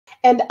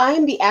And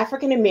I'm the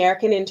African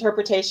American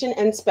Interpretation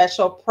and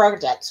Special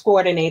Projects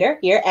Coordinator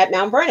here at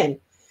Mount Vernon.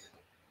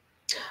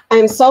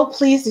 I'm so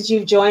pleased that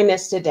you've joined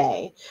us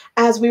today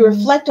as we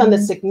reflect on the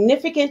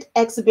significant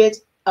exhibit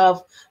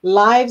of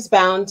Lives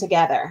Bound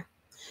Together,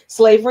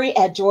 Slavery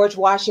at George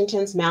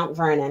Washington's Mount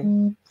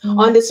Vernon.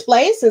 On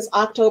display since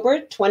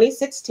October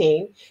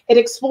 2016, it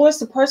explores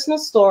the personal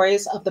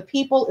stories of the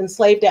people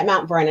enslaved at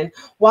Mount Vernon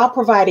while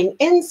providing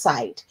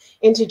insight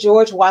into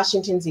George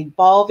Washington's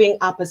evolving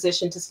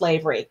opposition to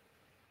slavery.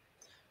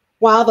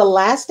 While the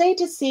last day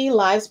to see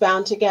Lives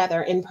Bound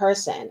Together in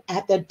person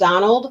at the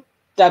Donald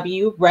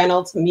W.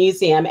 Reynolds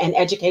Museum and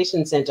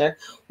Education Center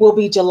will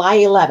be July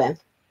 11th,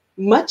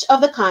 much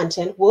of the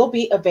content will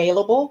be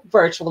available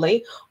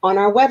virtually on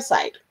our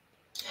website.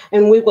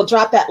 And we will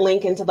drop that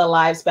link into the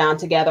Lives Bound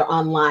Together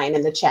online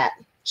in the chat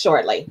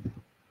shortly.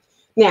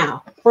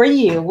 Now, for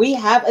you, we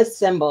have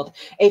assembled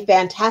a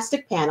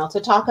fantastic panel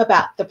to talk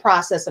about the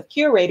process of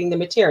curating the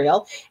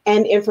material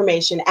and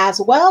information,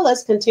 as well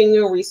as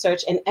continuing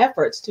research and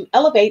efforts to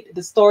elevate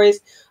the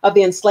stories of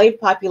the enslaved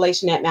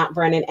population at Mount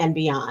Vernon and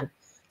beyond.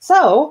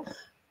 So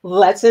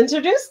let's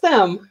introduce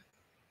them.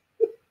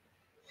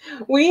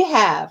 We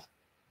have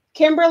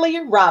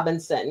Kimberly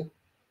Robinson.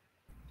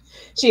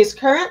 She is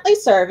currently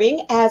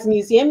serving as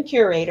museum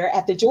curator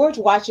at the George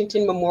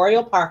Washington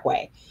Memorial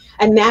Parkway,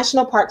 a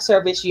National Park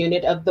Service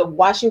unit of the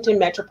Washington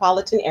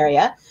metropolitan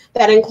area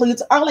that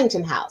includes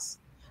Arlington House,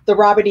 the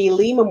Robert E.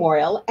 Lee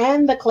Memorial,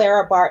 and the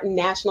Clara Barton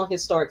National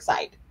Historic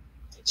Site.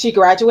 She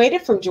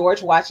graduated from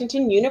George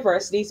Washington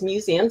University's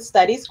Museum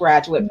Studies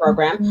graduate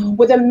program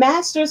with a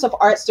Master's of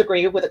Arts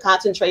degree with a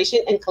concentration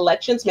in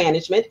collections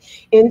management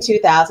in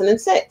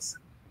 2006.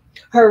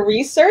 Her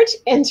research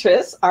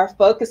interests are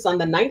focused on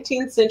the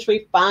 19th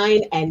century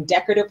fine and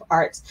decorative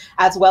arts,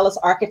 as well as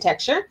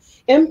architecture,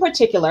 in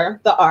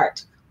particular, the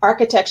art,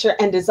 architecture,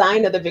 and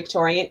design of the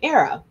Victorian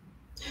era.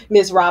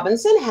 Ms.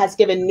 Robinson has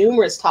given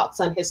numerous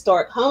talks on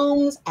historic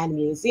homes and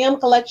museum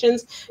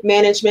collections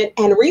management,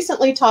 and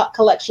recently taught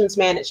collections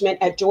management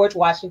at George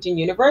Washington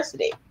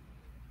University.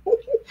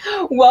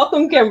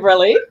 Welcome,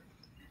 Kimberly.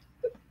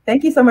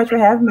 Thank you so much for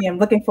having me. I'm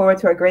looking forward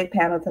to a great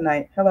panel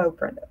tonight. Hello,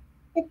 Brenda.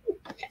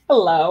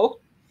 Hello.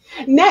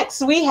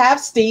 Next, we have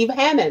Steve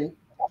Hammond.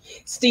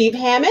 Steve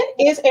Hammond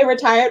is a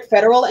retired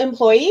federal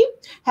employee,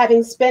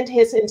 having spent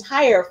his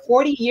entire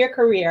 40-year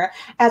career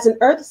as an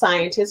earth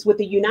scientist with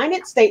the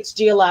United States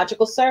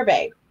Geological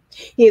Survey.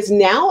 He is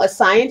now a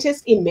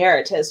scientist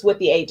emeritus with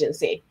the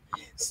agency.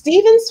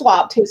 Stephen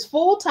swapped his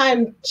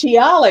full-time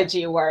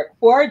geology work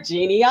for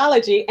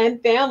genealogy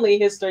and family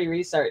history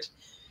research.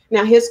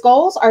 Now, his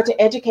goals are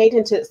to educate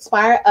and to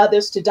inspire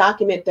others to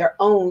document their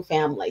own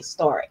family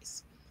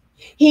stories.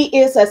 He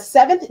is a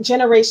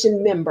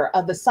seventh-generation member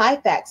of the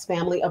Syphax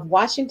family of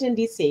Washington,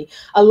 D.C.,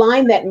 a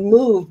line that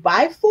moved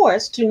by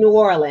force to New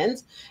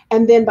Orleans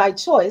and then by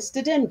choice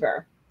to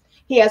Denver.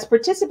 He has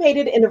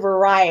participated in a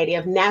variety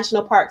of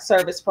National Park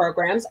Service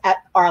programs at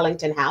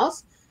Arlington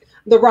House,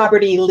 the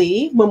Robert E.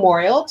 Lee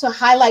Memorial to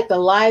highlight the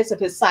lives of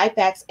his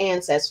Syphax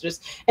ancestors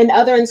and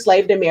other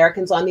enslaved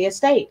Americans on the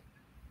estate.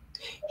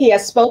 He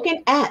has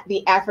spoken at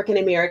the African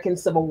American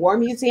Civil War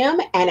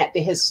Museum and at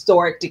the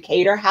historic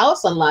Decatur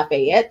House on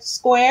Lafayette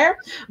Square,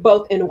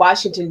 both in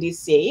Washington,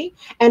 D.C.,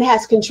 and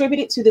has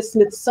contributed to the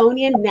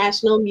Smithsonian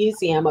National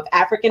Museum of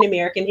African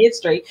American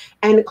History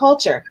and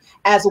Culture,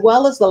 as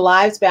well as the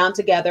Lives Bound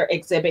Together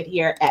exhibit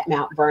here at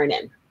Mount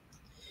Vernon.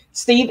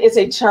 Steve is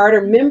a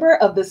charter member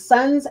of the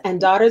Sons and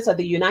Daughters of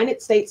the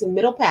United States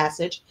Middle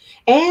Passage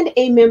and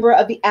a member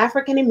of the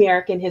African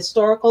American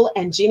Historical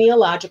and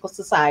Genealogical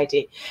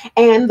Society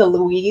and the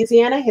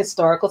Louisiana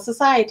Historical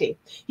Society.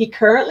 He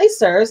currently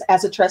serves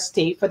as a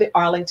trustee for the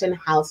Arlington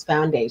House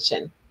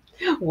Foundation.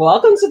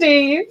 Welcome,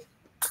 Steve.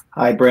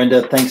 Hi,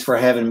 Brenda. Thanks for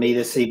having me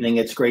this evening.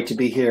 It's great to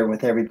be here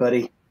with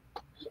everybody.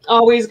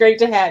 Always great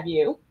to have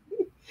you.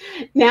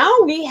 Now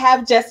we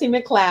have Jessie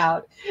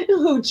MacLeod,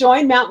 who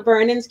joined Mount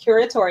Vernon's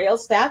curatorial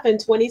staff in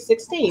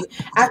 2016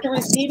 after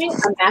receiving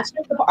a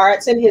Master's of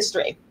Arts in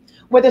History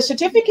with a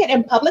certificate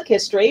in Public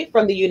History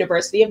from the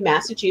University of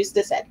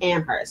Massachusetts at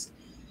Amherst.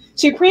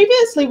 She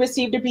previously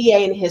received a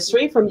BA in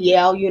History from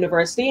Yale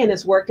University and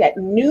has worked at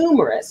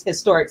numerous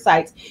historic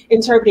sites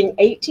interpreting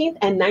 18th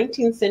and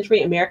 19th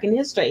century American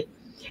history.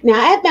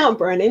 Now at Mount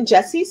Vernon,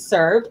 Jessie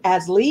served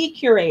as lead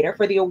curator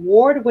for the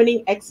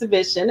award-winning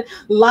exhibition,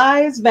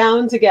 Lives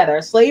Bound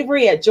Together,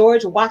 Slavery at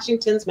George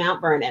Washington's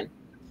Mount Vernon.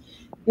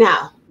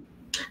 Now,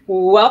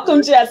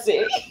 welcome,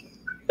 Jessie.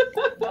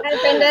 Hi,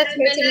 Brenda. It's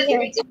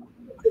great to be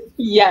here.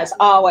 Yes,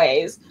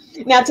 always.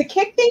 Now, to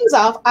kick things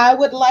off, I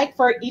would like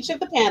for each of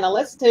the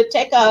panelists to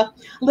take a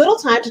little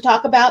time to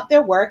talk about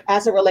their work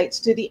as it relates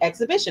to the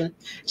exhibition.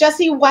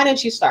 Jessie, why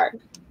don't you start?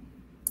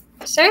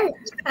 Sure.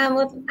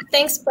 Well,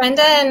 thanks,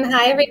 Brenda, and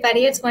hi,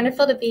 everybody. It's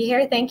wonderful to be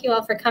here. Thank you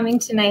all for coming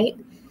tonight.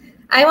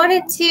 I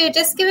wanted to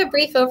just give a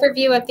brief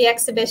overview of the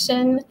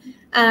exhibition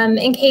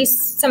in case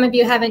some of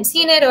you haven't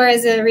seen it, or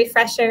as a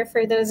refresher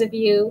for those of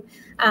you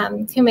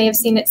who may have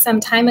seen it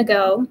some time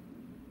ago.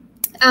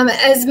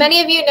 As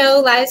many of you know,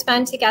 Lives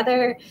Bound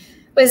Together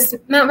was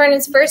Mount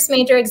Vernon's first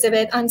major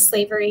exhibit on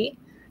slavery.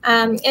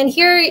 And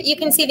here you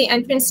can see the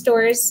entrance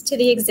doors to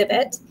the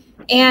exhibit.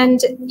 And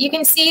you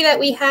can see that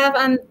we have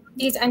on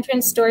these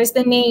entrance doors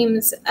the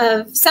names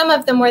of some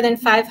of the more than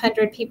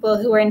 500 people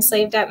who were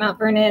enslaved at Mount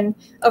Vernon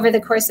over the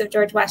course of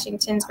George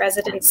Washington's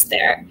residence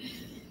there.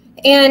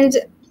 And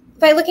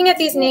by looking at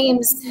these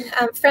names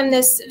from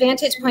this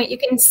vantage point, you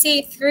can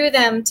see through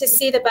them to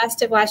see the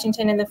bust of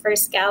Washington in the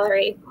first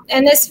gallery.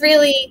 And this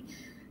really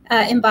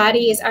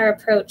embodies our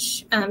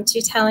approach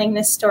to telling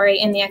this story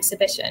in the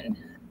exhibition.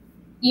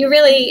 You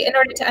really, in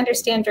order to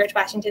understand George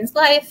Washington's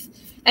life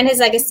and his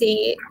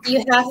legacy,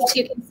 you have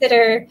to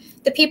consider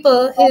the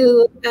people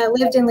who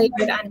lived and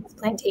labored on his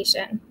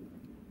plantation.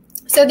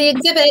 So the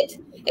exhibit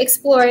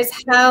explores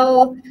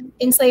how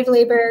enslaved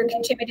labor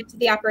contributed to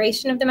the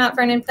operation of the Mount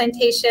Vernon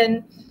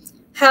plantation,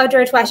 how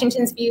George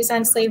Washington's views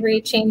on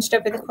slavery changed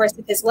over the course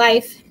of his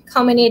life,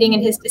 culminating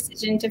in his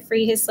decision to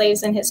free his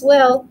slaves in his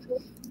will,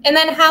 and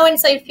then how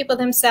enslaved people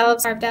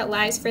themselves carved out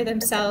lives for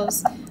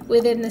themselves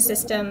within the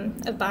system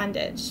of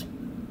bondage.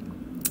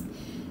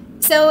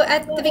 So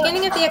at the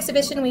beginning of the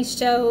exhibition, we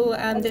show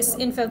this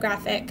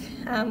infographic,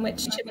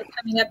 which should be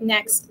coming up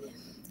next,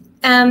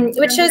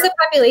 which shows the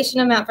population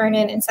of Mount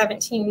Vernon in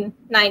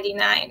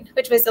 1799,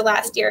 which was the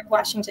last year of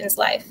Washington's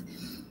life.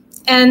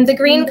 And the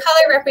green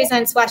color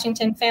represents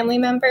Washington family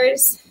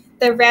members,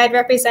 the red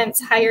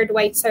represents hired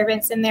white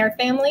servants and their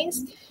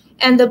families,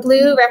 and the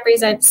blue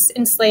represents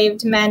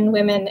enslaved men,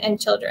 women, and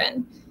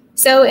children.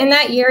 So in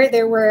that year,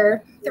 there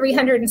were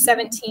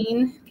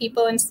 317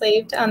 people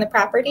enslaved on the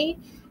property.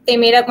 They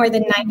made up more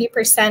than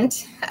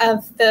 90%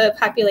 of the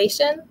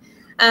population.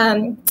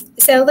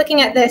 So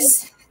looking at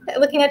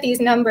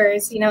these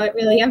numbers, it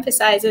really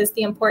emphasizes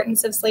the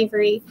importance of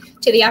slavery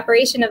to the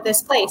operation of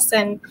this place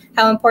and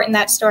how important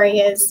that story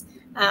is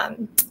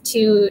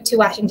to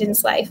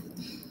Washington's life.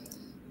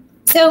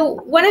 So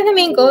one of the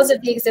main goals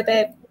of the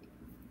exhibit,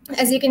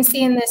 as you can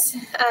see in this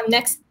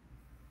next,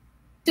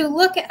 to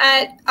look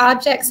at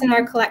objects in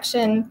our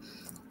collection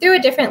through a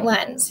different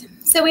lens.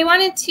 So we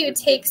wanted to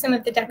take some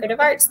of the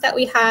decorative arts that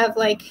we have,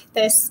 like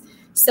this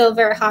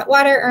silver hot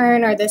water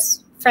urn or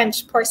this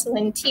French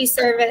porcelain tea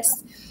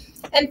service,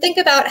 and think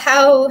about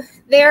how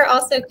they're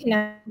also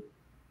connected.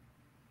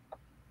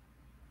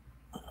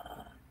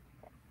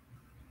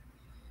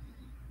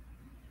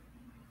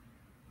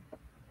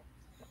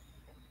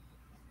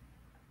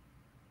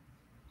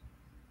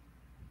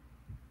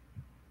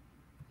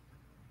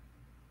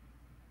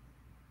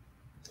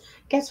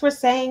 Guess we're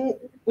saying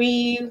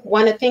we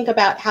want to think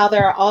about how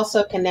they're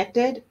also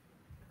connected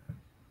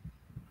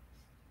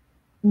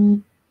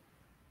to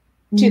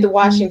the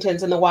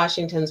Washingtons and the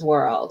Washingtons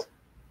world.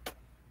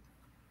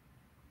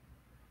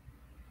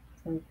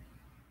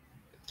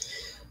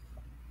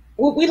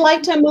 We'd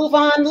like to move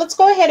on. Let's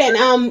go ahead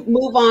and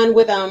move on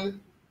with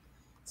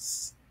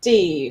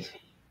Steve,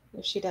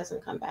 if she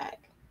doesn't come back.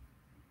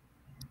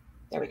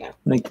 There we go.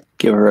 Let me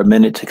give her a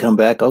minute to come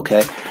back.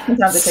 Okay.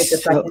 Sometimes it takes a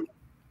second.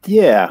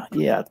 Yeah.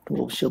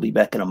 Well, she'll be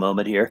back in a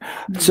moment here.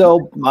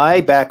 So my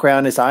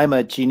background is I'm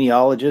a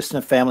genealogist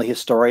and a family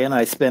historian.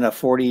 I spent a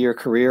 40-year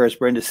career, as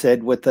Brenda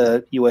said, with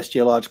the U.S.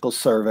 Geological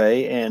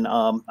Survey, and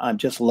I'm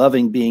just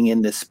loving being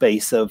in this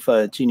space of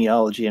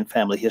genealogy and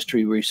family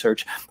history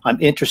research. I'm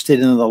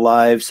interested in the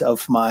lives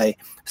of my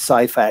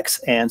Syphax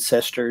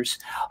ancestors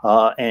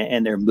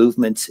and their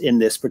movements in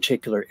this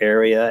particular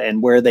area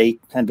and where they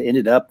kind of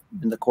ended up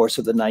in the course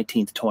of the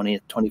 19th,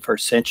 20th,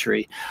 21st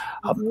century.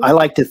 I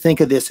like to think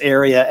of this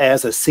area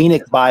as a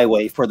scenic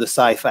byway for the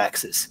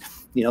Syphaxes.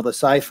 The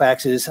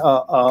Syphaxes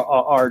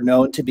are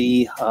known to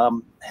be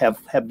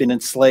have been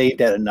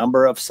enslaved at a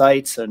number of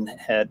sites and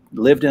had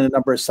lived in a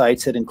number of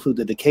sites that include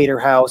the Decatur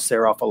House.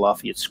 They're off of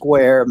Lafayette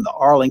Square, the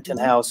Arlington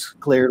House,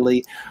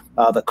 clearly,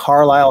 the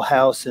Carlisle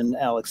House in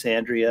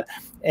Alexandria,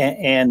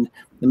 and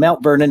the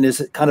Mount Vernon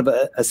is kind of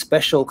a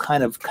special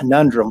kind of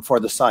conundrum for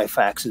the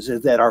Syphaxes,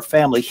 is that our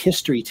family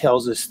history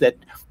tells us that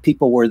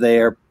people were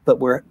there, but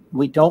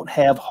we don't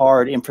have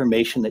hard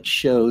information that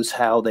shows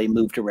how they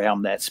moved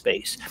around that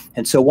space.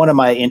 And so one of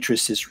my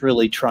interests is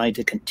really trying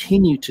to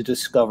continue to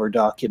discover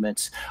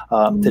documents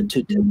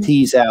to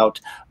tease out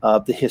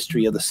the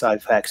history of the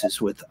Syphaxes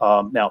with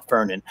Mount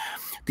Vernon.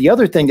 The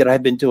other thing that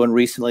I've been doing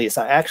recently is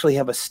I actually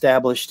have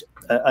established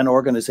an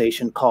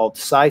organization called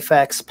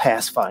Syphax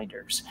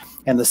Pathfinders.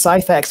 And the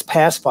Syphax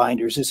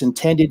Pathfinders is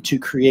intended to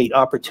create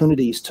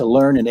opportunities to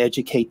learn and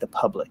educate the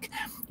public.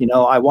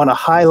 I want to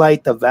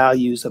highlight the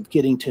values of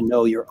getting to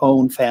know your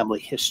own family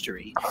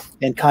history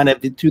and kind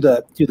of do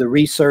the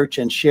research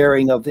and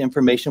sharing of the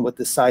information with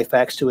the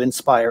Syphax to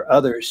inspire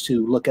others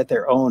to look at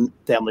their own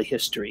family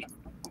history.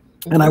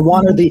 And I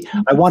want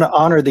to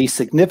honor the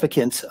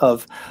significance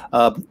of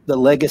the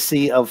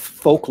legacy of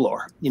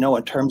folklore, you know,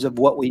 in terms of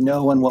what we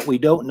know and what we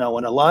don't know.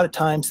 And a lot of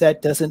times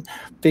that doesn't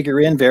figure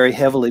in very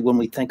heavily when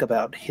we think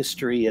about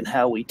history and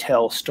how we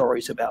tell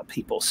stories about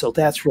people. So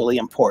that's really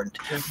important.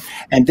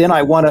 And then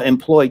I want to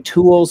employ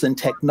tools and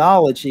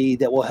technology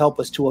that will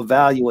help us to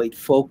evaluate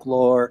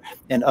folklore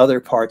and other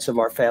parts of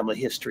our family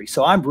history.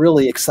 So I'm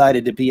really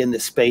excited to be in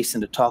this space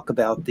and to talk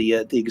about the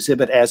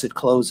exhibit as it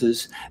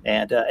closes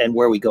and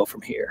where we go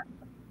from here.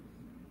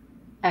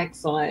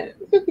 Excellent.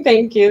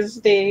 Thank you,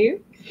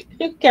 Steve.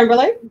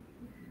 Kimberly?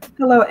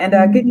 Hello, and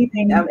good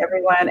evening,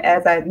 everyone.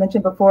 As I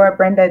mentioned before,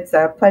 Brenda, it's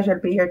a pleasure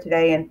to be here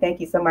today, and thank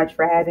you so much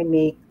for having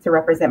me to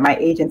represent my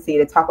agency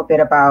to talk a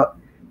bit about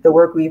the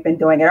work we've been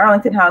doing at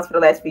Arlington House for the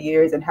last few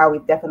years and how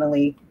we've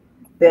definitely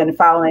been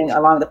following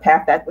along the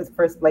path that was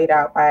first laid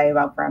out by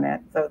Mount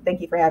Vernon. So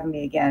thank you for having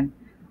me again.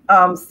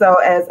 So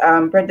as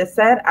Brenda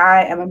said,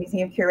 I am a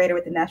museum curator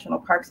with the National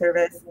Park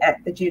Service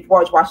at the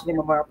George Washington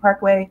Memorial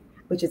Parkway,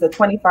 which is a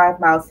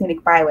 25-mile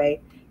scenic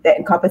byway that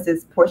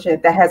encompasses portion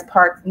that has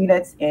park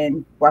units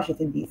in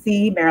Washington,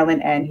 D.C.,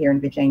 Maryland, and here in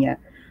Virginia.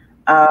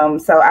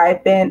 So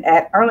I've been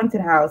at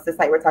Arlington House, the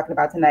site we're talking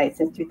about tonight,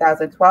 since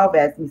 2012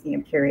 as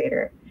museum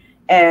curator.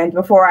 And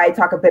before I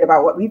talk a bit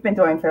about what we've been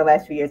doing for the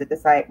last few years at the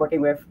site,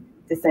 working with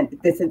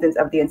descendants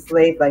of the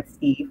enslaved like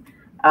Steve,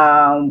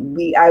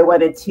 I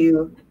wanted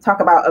to talk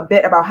about a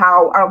bit about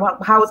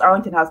how is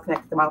Arlington House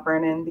connected to Mount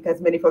Vernon,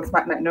 because many folks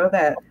might not know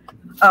that.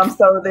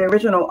 So the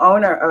original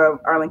owner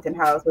of Arlington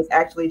House was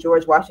actually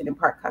George Washington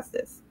Parke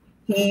Custis.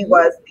 He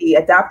was the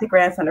adopted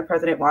grandson of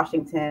President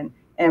Washington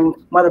and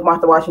one of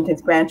Martha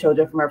Washington's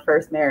grandchildren from her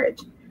first marriage,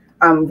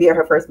 via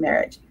her first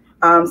marriage.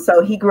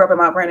 So he grew up in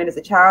Mount Vernon as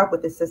a child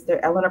with his sister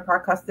Eleanor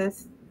Parke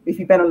Custis. If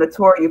you've been on the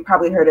tour, you've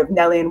probably heard of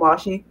Nellie and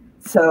Washie.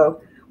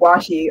 So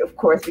Washie, of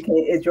course,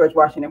 is George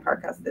Washington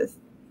Parke Custis.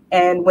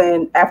 And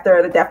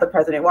after the death of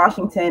President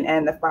Washington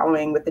and the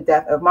following with the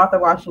death of Martha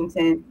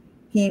Washington,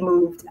 he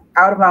moved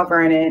out of Mount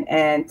Vernon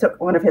and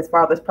took one of his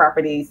father's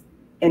properties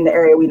in the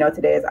area we know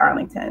today as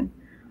Arlington.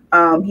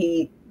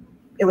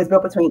 It was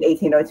built between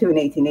 1802 and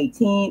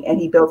 1818, and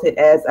he built it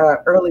as an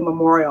early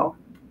memorial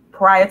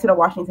prior to the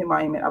Washington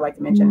Monument, I'd like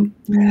to mention,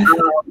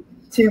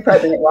 to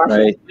President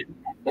Washington.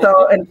 Right.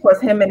 So, and of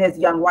course, him and his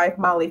young wife,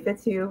 Molly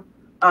Fitzhugh,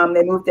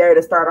 they moved there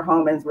to start a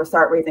home and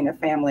start raising a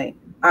family.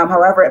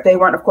 However, they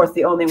weren't, of course,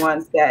 the only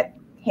ones that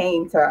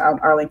came to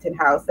Arlington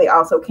House. They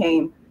also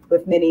came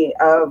with many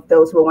of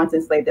those who were once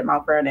enslaved at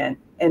Mount Vernon,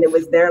 and it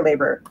was their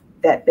labor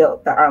that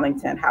built the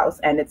Arlington House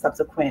and its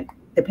subsequent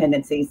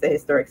dependencies, the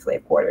historic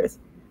slave quarters.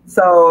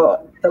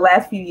 So the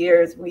last few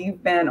years,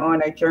 we've been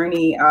on a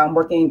journey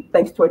working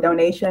thanks to a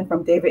donation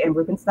from David M.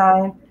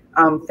 Rubenstein,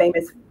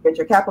 famous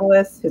venture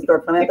capitalist,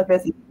 historic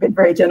philanthropist. He's been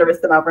very generous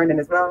to Mount Vernon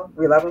as well.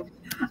 We love him.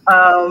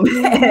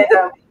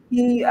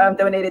 He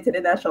donated to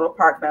the National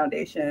Park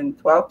Foundation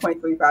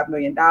 $12.35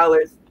 million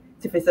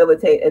to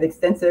facilitate an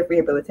extensive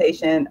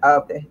rehabilitation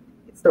of the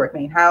historic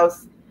main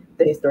house,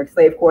 the historic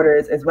slave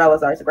quarters, as well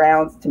as our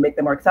grounds to make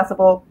them more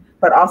accessible,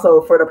 but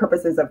also for the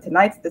purposes of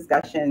tonight's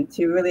discussion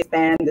to really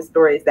expand the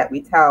stories that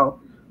we tell.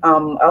 A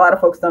lot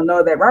of folks don't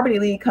know that Robert E.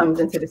 Lee comes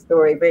into the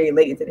story very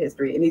late into the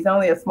history, and he's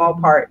only a small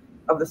part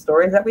of the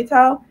stories that we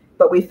tell,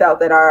 but we felt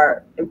that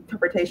our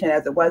interpretation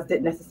as it was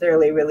didn't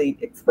necessarily really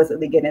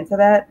explicitly get into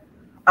that.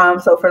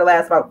 So for the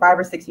last about 5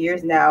 or 6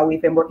 years now,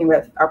 we've been working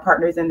with our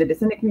partners in the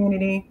Descendant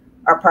community,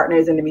 our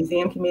partners in the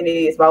museum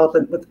community, as well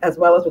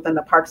as within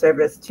the Park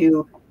Service,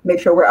 to make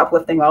sure we're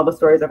uplifting all the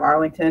stories of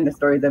Arlington, the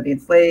stories of the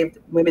enslaved,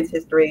 women's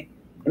history,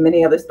 and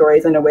many other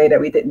stories in a way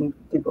that we didn't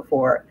do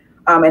before.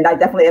 And I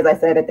definitely, as I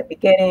said at the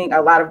beginning,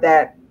 a lot of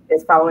that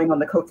is following on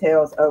the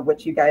coattails of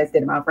what you guys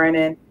did at Mount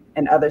Vernon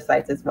and other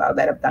sites as well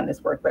that have done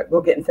this work, but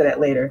we'll get into that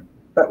later.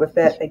 But with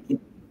that, thank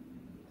you.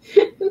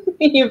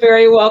 You're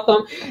very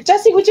welcome.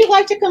 Jessie, would you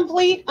like to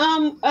complete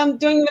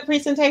doing the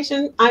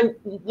presentation? I'm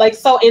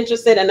so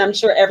interested, and I'm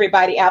sure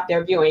everybody out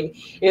there viewing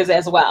is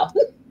as well.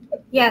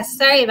 Yes,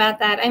 sorry about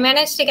that. I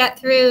managed to get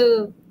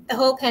through the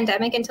whole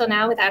pandemic until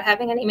now without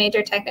having any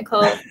major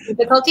technical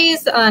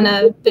difficulties on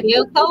a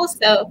video call.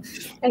 So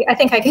I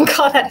think I can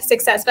call that a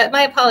success, but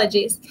my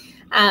apologies.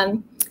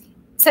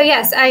 So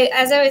yes,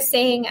 as I was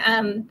saying,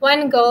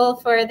 one goal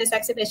for this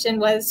exhibition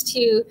was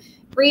to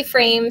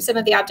reframe some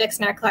of the objects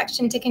in our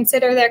collection to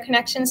consider their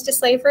connections to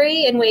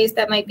slavery in ways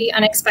that might be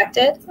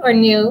unexpected or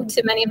new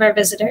to many of our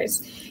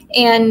visitors.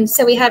 And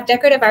so we have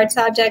decorative arts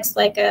objects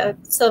like a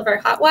silver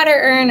hot water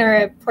urn or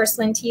a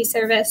porcelain tea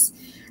service.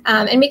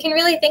 And we can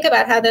really think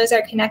about how those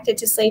are connected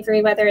to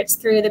slavery, whether it's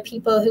through the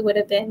people who would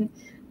have been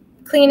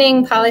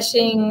cleaning,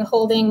 polishing,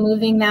 holding,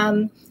 moving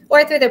them,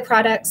 or through the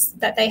products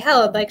that they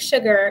held, like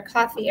sugar, or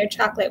coffee, or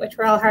chocolate, which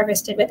were all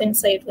harvested with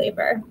enslaved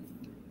labor.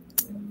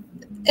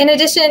 In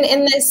addition,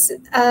 in this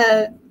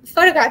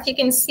photograph, you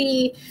can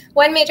see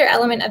one major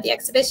element of the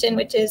exhibition,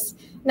 which is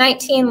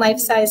 19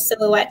 life-size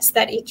silhouettes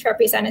that each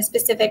represent a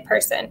specific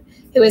person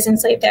who was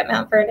enslaved at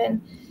Mount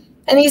Vernon.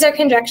 And these are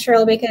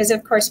conjectural because,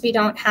 of course, we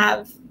don't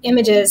have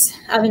images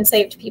of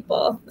enslaved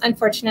people,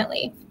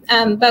 unfortunately.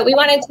 But we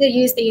wanted to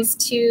use these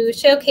to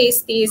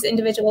showcase these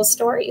individual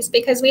stories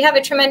because we have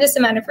a tremendous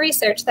amount of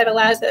research that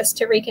allows us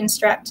to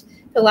reconstruct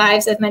the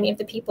lives of many of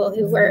the people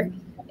who were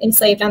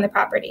enslaved on the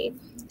property.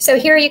 So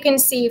here you can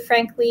see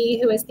Frank Lee,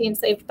 who was the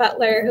enslaved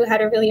butler, who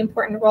had a really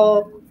important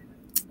role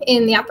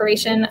in the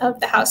operation of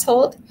the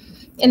household.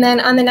 And then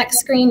on the next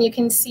screen, you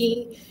can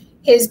see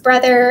his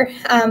brother,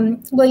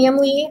 William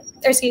Lee,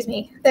 or excuse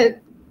me,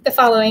 the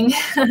following,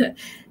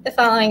 the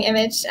following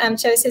image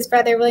shows his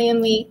brother,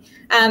 William Lee,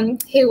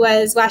 who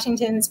was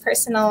Washington's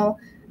personal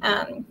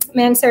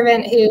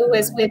manservant who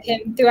was with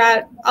him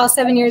throughout all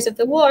 7 years of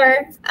the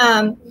war.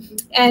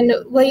 And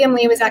William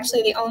Lee was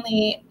actually the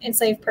only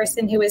enslaved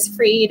person who was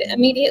freed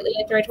immediately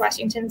at George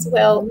Washington's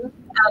will.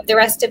 The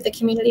rest of the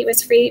community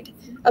was freed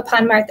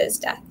upon Martha's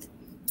death.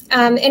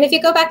 And if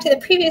you go back to the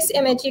previous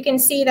image, you can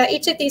see that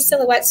each of these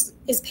silhouettes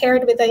is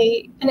paired with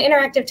an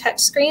interactive touch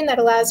screen that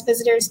allows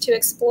visitors to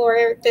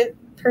explore the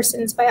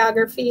person's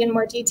biography in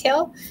more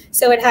detail.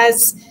 So it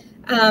has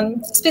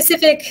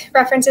specific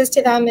references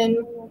to them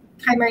in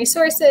primary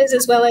sources,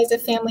 as well as a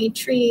family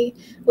tree,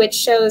 which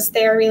shows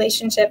their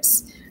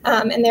relationships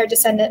and their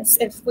descendants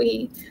if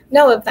we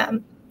know of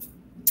them.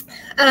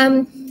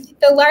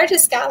 The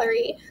largest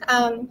gallery,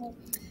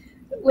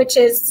 which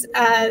is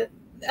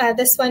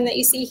this one that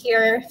you see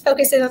here,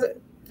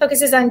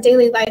 focuses on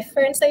daily life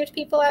for enslaved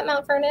people at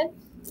Mount Vernon.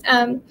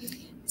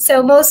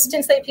 So most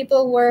enslaved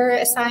people were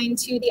assigned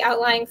to the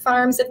outlying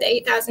farms of the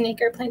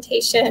 8,000-acre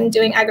plantation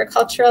doing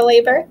agricultural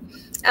labor.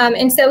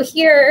 And so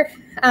here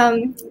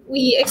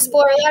we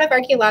explore a lot of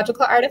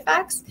archaeological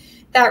artifacts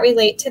that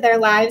relate to their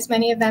lives,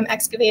 many of them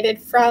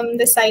excavated from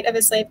the site of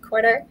a slave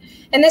quarter.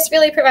 And this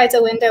really provides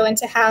a window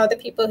into how the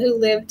people who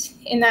lived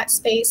in that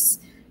space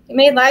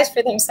made lives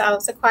for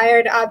themselves,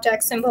 acquired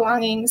objects and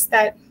belongings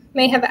that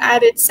may have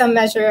added some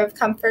measure of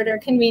comfort or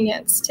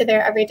convenience to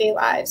their everyday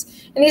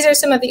lives. And these are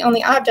some of the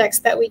only objects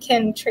that we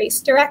can trace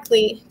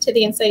directly to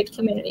the enslaved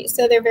community.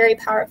 So they're very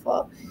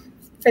powerful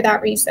for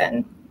that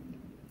reason.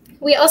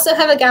 We also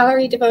have a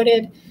gallery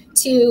devoted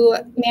to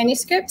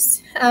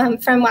manuscripts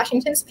from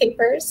Washington's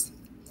papers.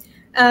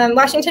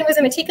 Washington was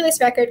a meticulous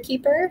record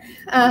keeper,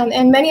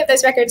 and many of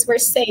those records were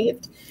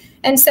saved.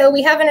 And so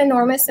we have an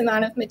enormous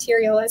amount of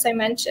material, as I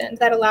mentioned,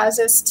 that allows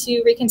us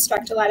to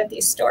reconstruct a lot of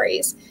these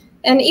stories.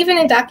 And even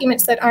in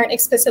documents that aren't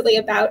explicitly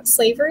about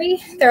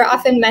slavery, there are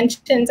often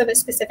mentions of a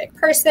specific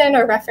person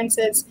or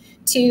references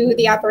to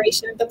the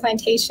operation of the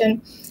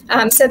plantation.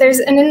 So there's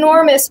an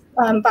enormous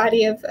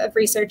body of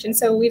research. And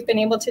so we've been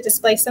able to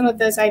display some of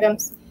those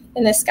items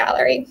in this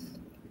gallery.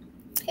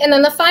 And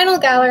then the final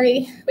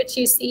gallery, which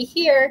you see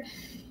here,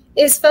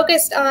 is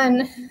focused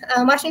on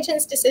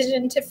Washington's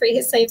decision to free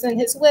his slaves in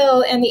his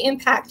will and the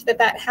impact that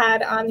that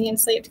had on the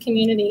enslaved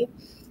community.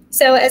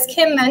 So as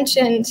Kim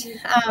mentioned,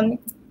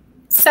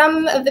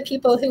 some of the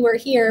people who were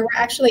here were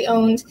actually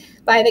owned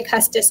by the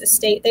Custis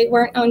estate. They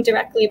weren't owned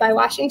directly by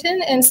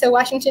Washington, and so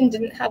Washington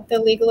didn't have the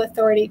legal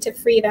authority to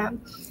free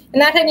them. And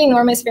that had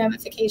enormous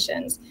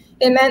ramifications.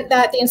 It meant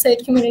that the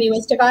enslaved community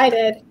was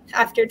divided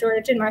after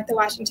George and Martha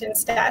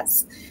Washington's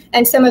deaths.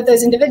 And some of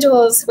those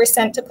individuals were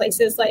sent to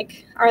places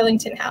like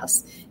Arlington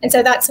House. And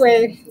so that's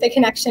where the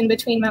connection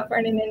between Mount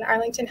Vernon and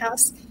Arlington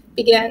House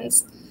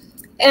begins.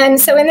 And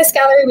so in this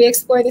gallery, we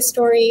explore the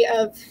story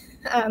of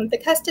the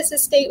Custis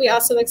estate. We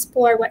also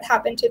explore what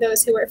happened to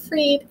those who were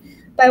freed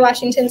by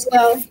Washington's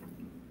will.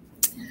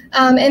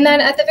 And then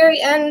at the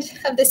very end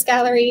of this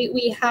gallery,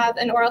 we have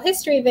an oral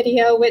history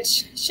video,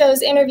 which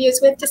shows interviews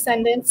with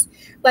descendants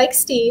like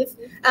Steve,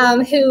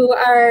 who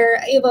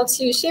are able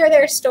to share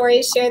their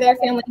stories, share their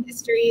family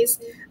histories.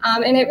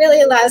 And it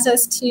really allows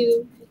us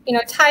to,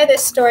 tie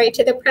this story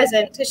to the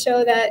present to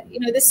show that,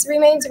 this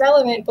remains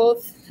relevant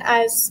both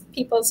as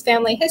people's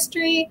family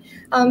history,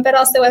 but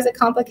also as a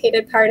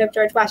complicated part of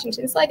George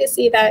Washington's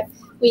legacy that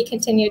we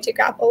continue to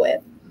grapple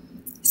with.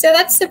 So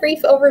that's a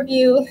brief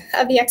overview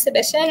of the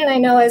exhibition, and I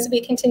know as we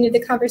continue the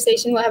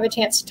conversation, we'll have a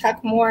chance to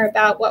talk more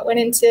about what went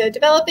into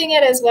developing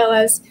it, as well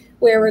as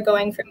where we're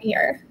going from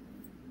here.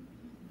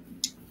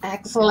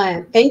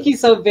 Excellent. Thank you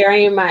so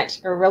very much.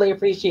 I really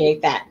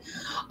appreciate that.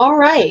 All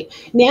right.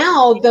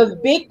 Now, the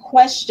big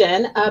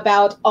question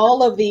about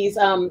all of these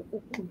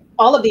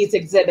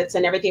exhibits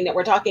and everything that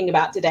we're talking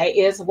about today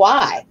is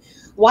why?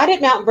 Why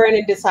did Mount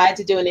Vernon decide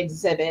to do an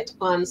exhibit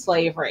on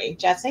slavery?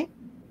 Jessie?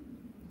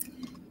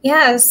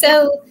 Yeah,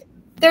 so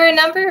there are a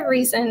number of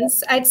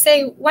reasons. I'd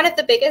say one of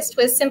the biggest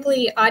was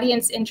simply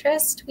audience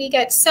interest. We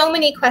get so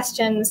many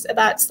questions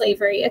about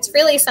slavery. It's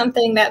really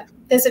something that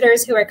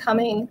visitors who are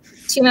coming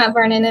to Mount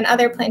Vernon and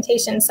other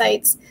plantation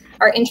sites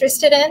are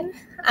interested in.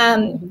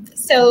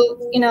 So,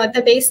 at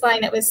the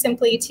baseline, it was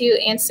simply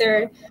to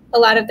answer a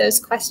lot of those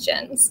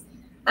questions.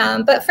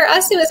 But for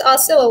us, it was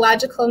also a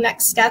logical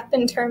next step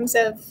in terms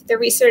of the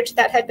research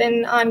that had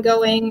been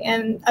ongoing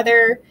and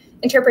other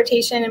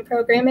interpretation and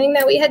programming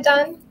that we had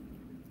done.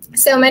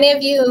 So many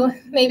of you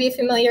may be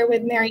familiar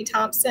with Mary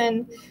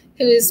Thompson,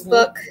 whose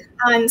book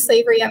on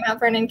slavery at Mount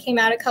Vernon came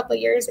out a couple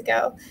years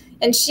ago.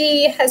 And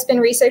she has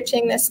been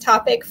researching this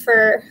topic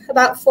for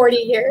about 40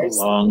 years.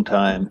 A long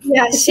time.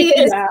 Yeah, she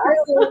is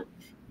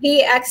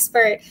the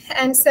expert.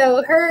 And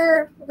so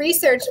her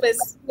research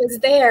was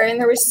there, and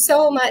there was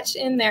so much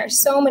in there,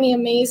 so many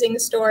amazing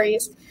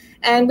stories.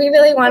 And we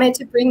really wanted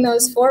to bring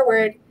those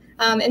forward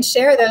and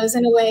share those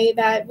in a way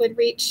that would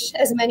reach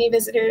as many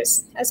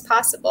visitors as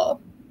possible.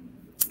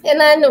 And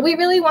then we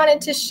really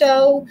wanted to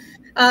show,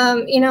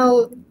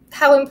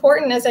 how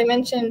important, as I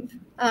mentioned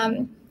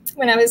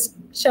when I was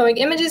showing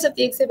images of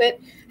the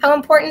exhibit, how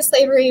important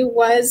slavery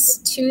was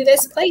to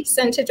this place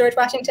and to George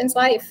Washington's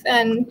life.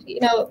 And,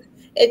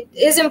 it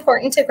is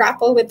important to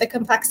grapple with the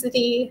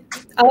complexity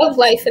of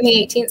life in the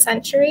 18th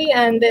century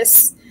and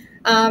this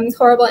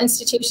horrible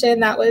institution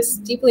that was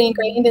deeply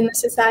ingrained in the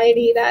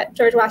society that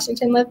George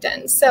Washington lived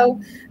in. So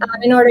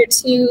in order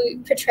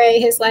to portray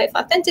his life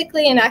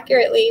authentically and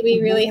accurately, we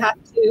really have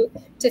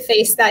to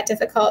face that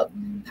difficult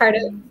part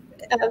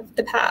of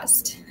the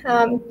past.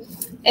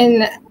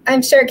 And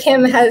I'm sure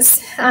Kim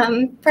has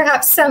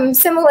perhaps some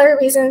similar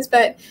reasons,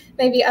 but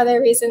maybe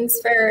other reasons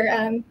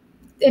for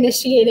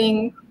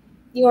initiating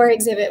your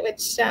exhibit,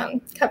 which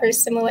covers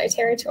similar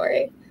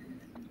territory.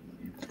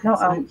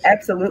 No,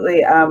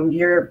 absolutely.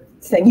 You're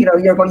saying,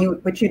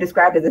 what you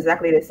described is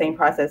exactly the same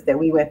process that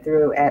we went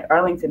through at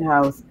Arlington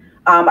House.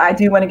 I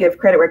do want to give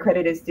credit where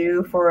credit is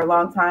due. For a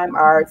long time,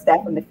 our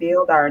staff in the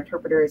field, our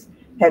interpreters,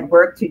 had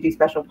worked to do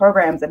special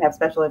programs and have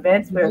special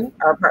events with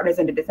our partners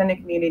in the Descendant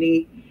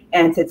community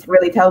and to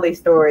really tell these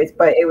stories,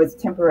 but it was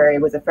temporary,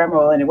 it was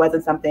ephemeral, and it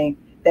wasn't something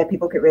that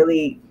people could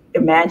really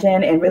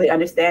imagine and really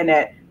understand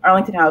that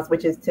Arlington House,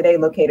 which is today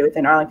located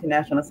within Arlington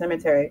National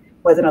Cemetery,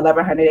 was an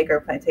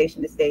 1,100-acre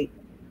plantation estate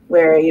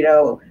where,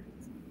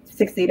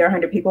 60 to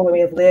 100 people may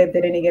have lived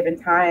at any given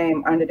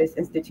time under this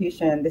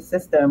institution, this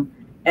system.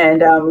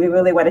 And we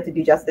really wanted to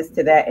do justice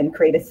to that and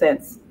create a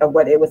sense of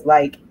what it was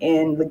like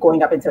in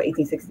going up until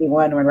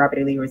 1861 when Robert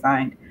E. Lee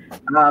resigned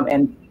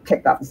and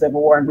kicked off the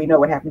Civil War. And we know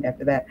what happened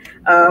after that.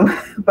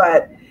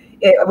 But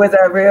it was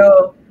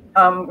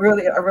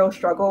really a real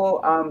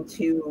struggle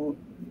to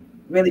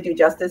really do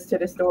justice to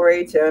the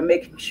story, to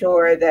make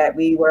sure that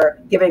we were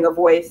giving a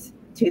voice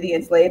to the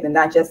enslaved and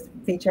not just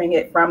featuring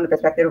it from the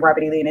perspective of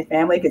Robert E. Lee and his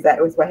family, because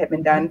that was what had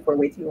been done for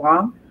way too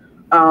long.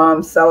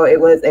 So it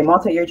was a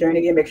multi-year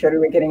journey to make sure that we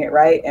were getting it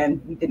right,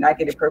 and we did not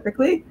get it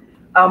perfectly.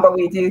 But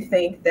we do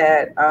think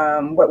that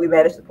what we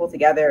managed to pull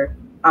together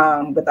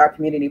with our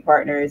community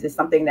partners is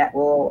something that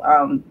will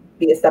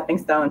be a stepping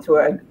stone to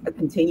a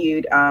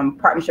continued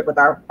partnership with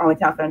our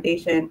Arlington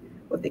Foundation,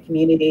 with the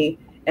community,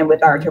 and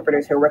with our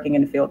interpreters who are working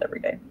in the field every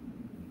day.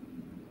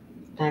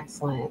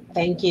 Excellent.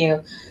 Thank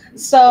you.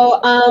 So,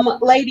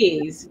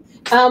 ladies,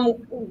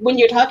 when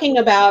you're talking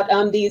about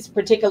these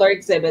particular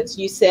exhibits,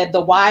 you said the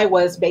why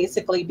was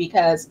basically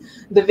because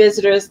the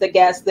visitors, the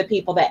guests, the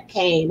people that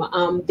came,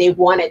 they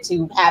wanted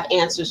to have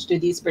answers to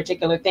these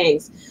particular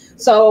things.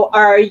 So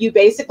are you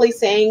basically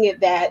saying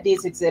that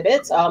these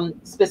exhibits,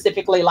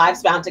 specifically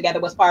Lives Bound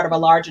Together, was part of a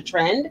larger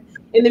trend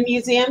in the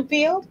museum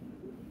field?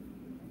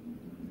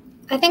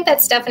 I think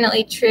that's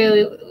definitely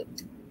true.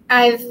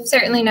 I've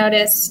certainly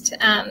noticed,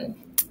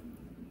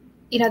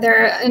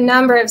 there are a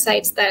number of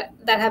sites that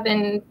have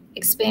been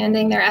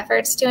expanding their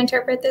efforts to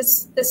interpret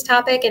this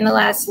topic in the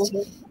last,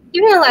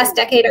 even the last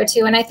decade or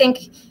two. And I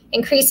think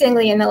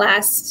increasingly in the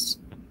last,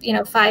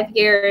 5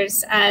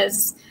 years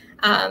as,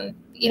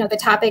 the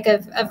topic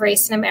of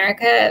race in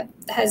America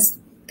has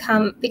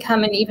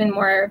become an even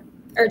more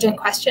urgent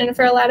question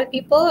for a lot of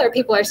people, or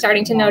people are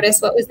starting to notice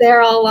what was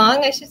there all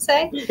along, I should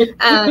say.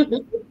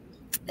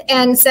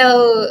 And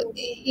so,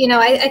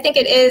 I think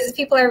it is,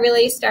 people are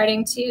really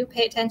starting to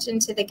pay attention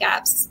to the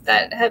gaps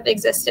that have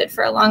existed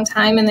for a long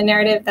time in the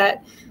narrative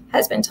that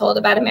has been told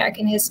about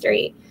American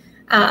history.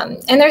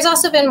 And there's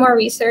also been more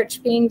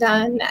research being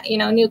done,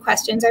 new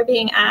questions are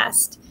being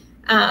asked.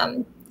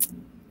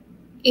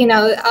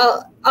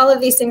 All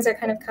of these things are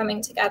kind of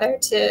coming together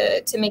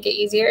to make it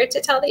easier to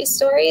tell these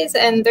stories.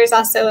 And there's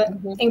also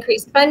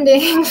increased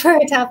funding for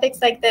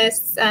topics like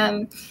this.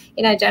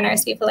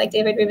 Generous people like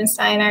David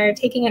Rubenstein are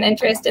taking an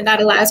interest, and that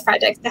allows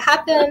projects to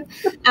happen.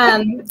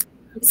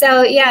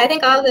 So yeah, I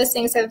think all of those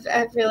things have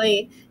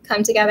really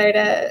come together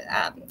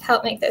to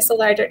help make this a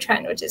larger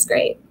trend, which is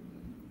great.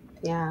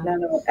 Yeah.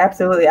 No,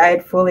 absolutely. I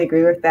fully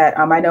agree with that.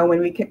 I know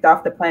when we kicked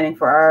off the planning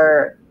for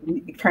our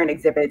current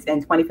exhibits in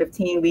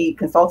 2015, we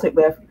consulted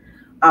with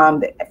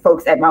the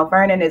folks at Mount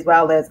Vernon, as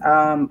well as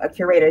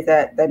curators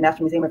at the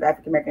National Museum of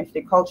African American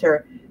History and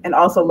Culture, and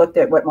also looked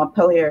at what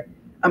Montpelier,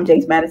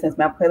 James Madison's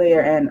Montpelier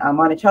and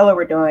Monticello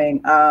were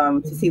doing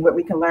to see what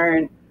we can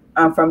learn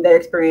from their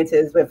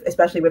experiences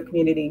especially with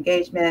community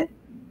engagement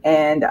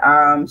and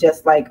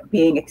just like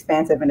being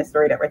expansive in the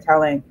story that we're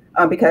telling.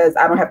 Because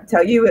I don't have to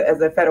tell you,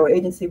 as a federal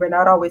agency, we're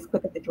not always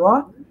quick at the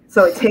draw.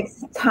 So it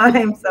takes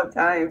time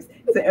sometimes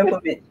to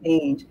implement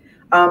change.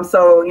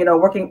 So,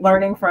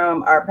 learning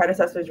from our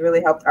predecessors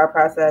really helped our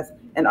process.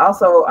 And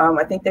also,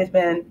 I think there's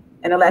been,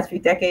 in the last few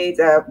decades,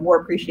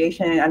 more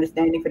appreciation and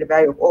understanding for the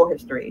value of oral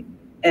history.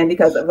 And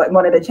because of,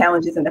 one of the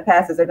challenges in the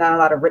past is there's not a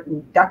lot of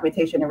written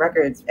documentation and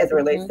records as it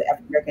relates to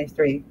African American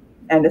history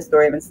and the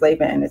story of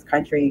enslavement in this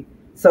country.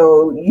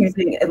 So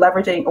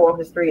leveraging oral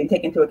history and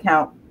taking into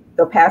account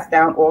they'll pass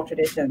down oral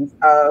traditions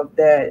of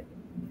the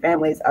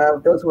families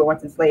of those who were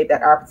once enslaved.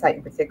 That our site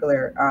in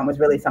particular was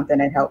really something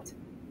that helped,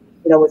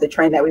 with the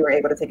trend that we were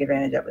able to take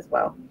advantage of as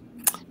well.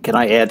 Can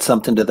I add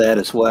something to that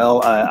as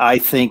well? I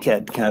think,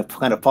 kind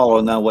of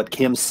following on what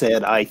Kim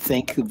said, I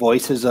think the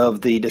voices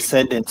of the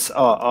descendants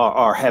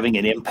are having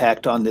an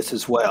impact on this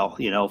as well.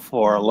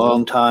 For a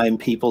long time,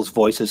 people's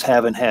voices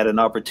haven't had an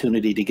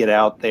opportunity to get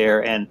out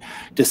there, and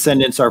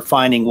descendants are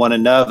finding one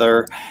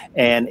another,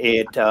 and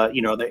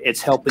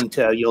it's helping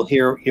to. You'll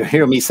hear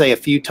me say a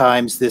few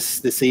times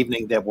this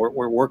evening that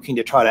we're working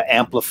to try to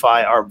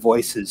amplify our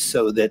voices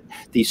so that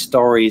these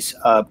stories,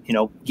 have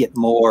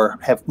more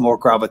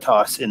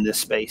gravitas in this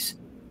space.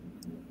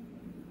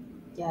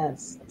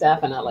 Yes,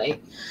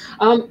 definitely.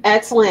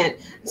 Excellent.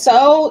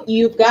 So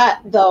you've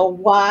got the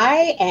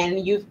why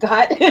and you've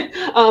got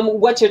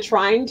what you're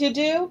trying to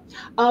do.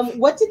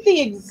 What did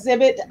the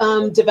exhibit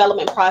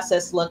development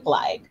process look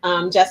like?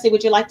 Jessie,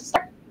 would you like to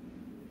start?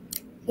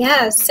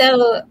 Yeah,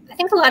 so I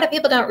think a lot of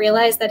people don't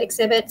realize that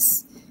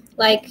exhibits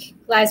like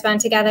Lives Bound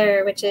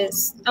Together, which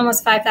is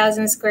almost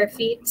 5,000 square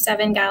feet,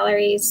 7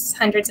 galleries,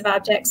 hundreds of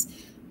objects,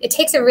 it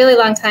takes a really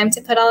long time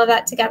to put all of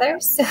that together.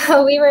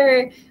 So we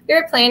were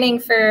planning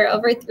for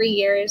over 3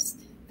 years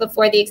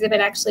before the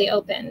exhibit actually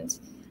opened.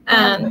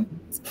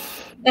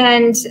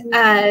 There's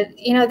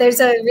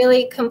a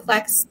really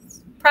complex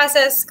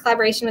process,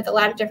 collaboration with a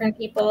lot of different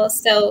people.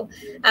 So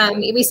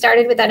we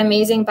started with that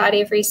amazing body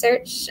of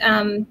research,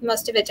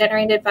 most of it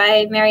generated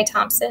by Mary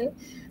Thompson.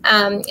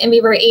 And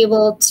we were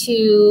able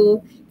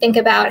to think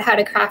about how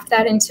to craft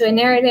that into a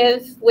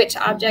narrative, which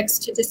objects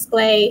to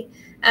display.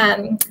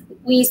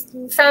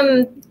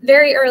 From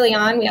very early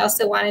on, we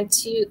also wanted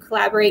to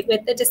collaborate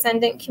with the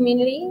Descendant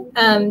community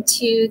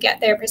to get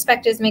their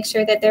perspectives, make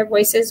sure that their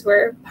voices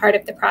were part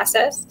of the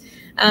process,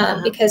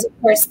 because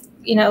of course,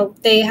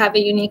 they have a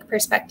unique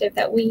perspective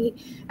that we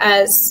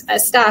as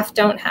staff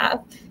don't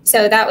have.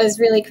 So that was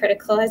really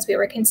critical as we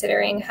were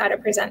considering how to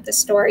present the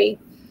story.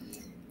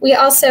 We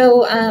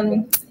also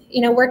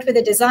worked with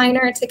a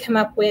designer to come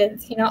up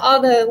with, all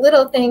the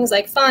little things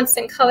like fonts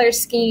and color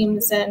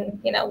schemes and,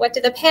 what do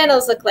the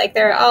panels look like?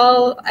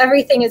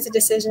 Everything is a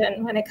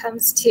decision when it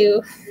comes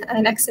to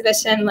an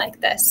exhibition like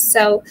this.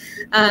 So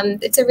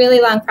it's a really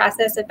long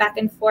process of back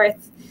and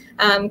forth,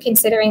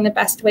 considering the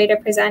best way to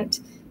present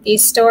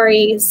these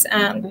stories.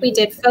 We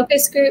did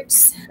focus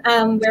groups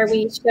where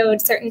we showed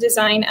certain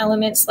design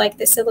elements like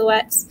the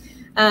silhouettes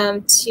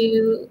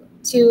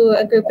to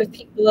a group of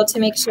people to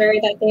make sure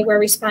that they were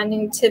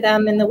responding to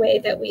them in the way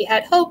that we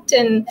had hoped.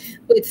 And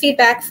with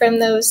feedback from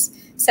those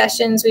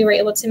sessions, we were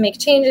able to make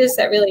changes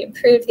that really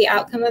improved the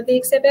outcome of the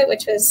exhibit,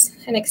 which was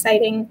an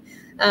exciting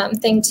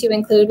thing to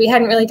include. We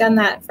hadn't really done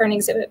that for an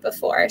exhibit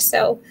before.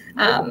 So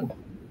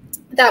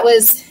that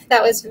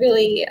was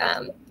really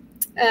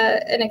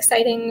an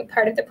exciting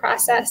part of the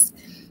process.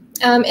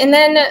 And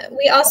then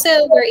we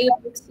also were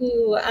able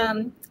to,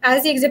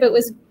 as the exhibit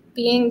was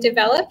being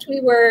developed,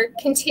 we were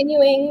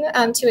continuing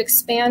to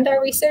expand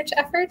our research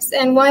efforts.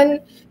 And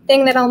one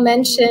thing that I'll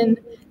mention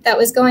that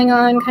was going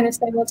on kind of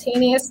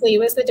simultaneously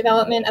was the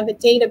development of a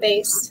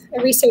database,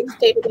 a research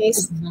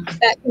database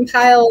that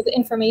compiled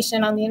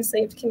information on the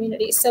enslaved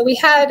community. So we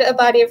had a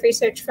body of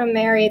research from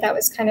Mary that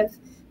was kind of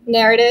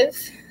narrative,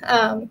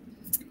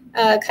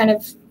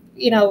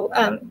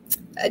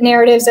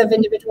 narratives of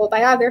individual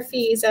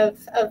biographies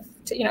of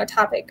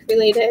topic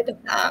related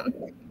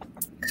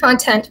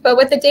content. But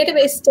what the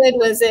database did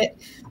was it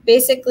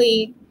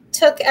basically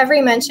took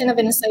every mention of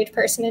an enslaved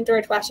person in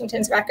George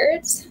Washington's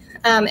records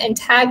and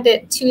tagged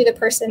it to the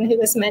person who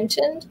was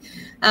mentioned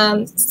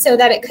so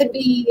that it could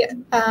be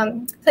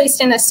placed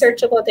in a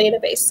searchable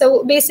database.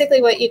 So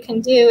basically what you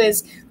can do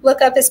is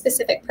look up a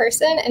specific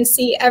person and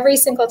see every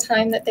single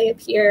time that they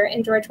appear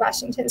in George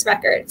Washington's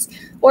records.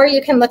 Or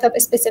you can look up a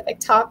specific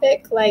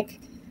topic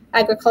like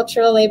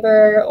agricultural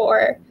labor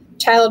or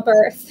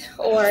childbirth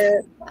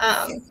or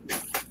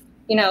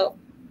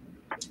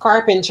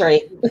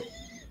carpentry,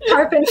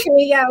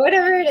 yeah,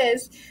 whatever it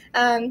is.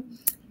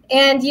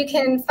 And you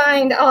can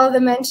find all the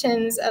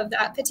mentions of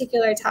that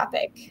particular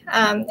topic,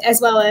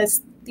 as well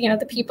as,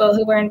 the people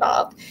who were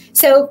involved.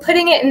 So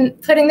putting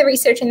the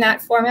research in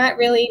that format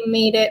really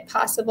made it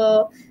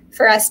possible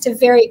for us to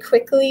very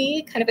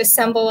quickly kind of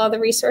assemble all the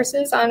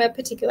resources on a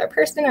particular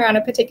person or on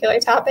a particular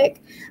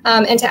topic,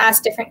 and to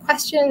ask different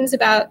questions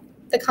about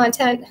the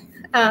content.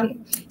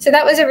 So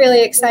that was a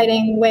really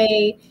exciting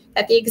way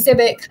that the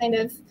exhibit kind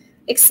of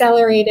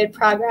accelerated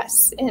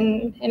progress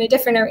in a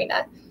different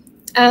arena.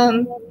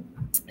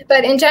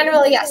 But in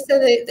general, yes, so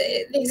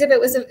the exhibit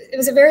was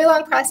a very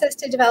long process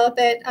to develop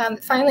it.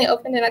 It finally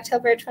opened in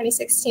October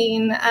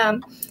 2016,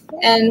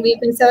 and we've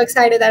been so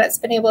excited that it's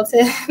been able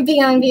to be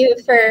on view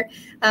for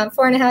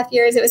 4.5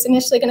 years. It was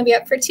initially going to be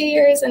up for 2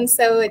 years, and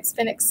so it's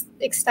been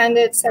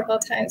extended several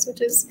times,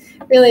 which is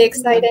really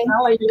exciting.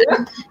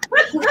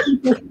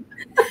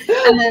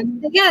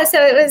 Yeah,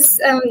 so it was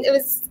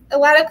a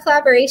lot of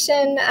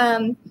collaboration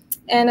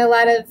and a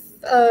lot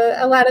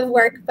of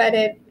work, but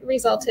it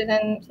resulted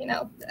in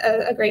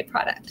a great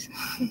product.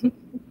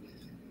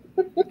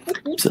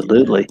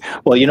 Absolutely.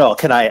 Well,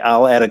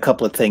 I'll add a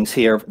couple of things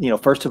here.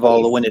 First of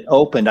all, when it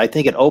opened, I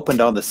think it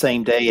opened on the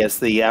same day as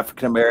the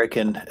African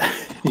American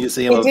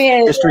Museum of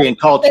History and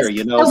Culture, A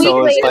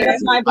so week it's later.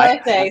 That's my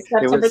birthday,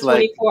 September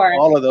 24th.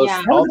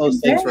 All those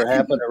things were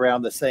happening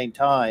around the same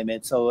time.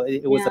 And so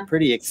it was a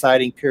pretty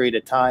exciting period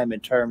of time in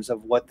terms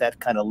of what that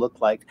kind of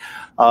looked like.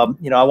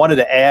 I wanted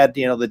to add,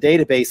 the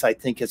database, I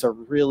think, is a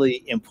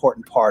really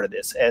important part of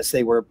this, as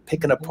they were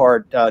picking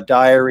apart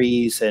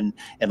diaries and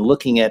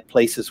looking at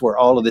places where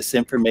all of this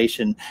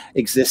information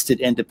existed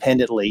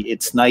independently.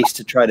 It's nice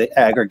to try to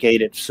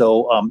aggregate it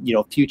so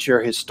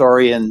future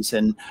historians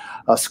and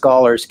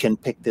scholars can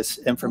pick this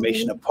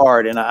information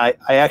apart. And I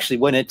actually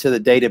went into the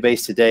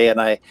database today, and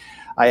I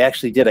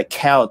actually did a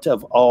count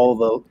of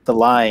all the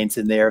lines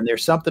in there, and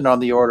there's something on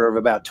the order of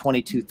about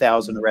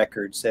 22,000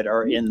 records that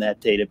are in that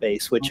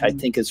database, which I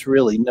think is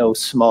really no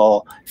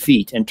small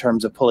feat in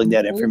terms of pulling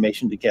that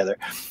information together.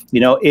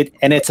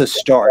 And it's a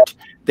start.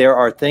 There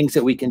are things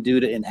that we can do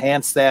to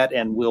enhance that,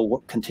 and we'll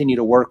continue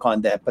to work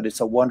on that, but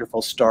it's a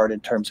wonderful start in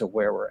terms of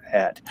where we're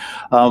at.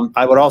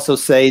 I would also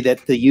say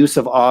that the use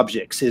of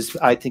objects is,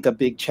 I think, a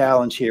big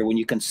challenge here when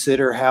you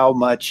consider how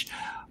much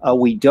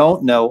we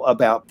don't know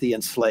about the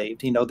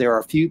enslaved.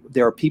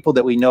 There are people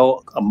that we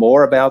know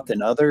more about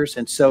than others,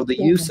 and so the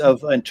use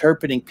of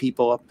interpreting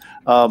people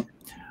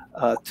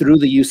through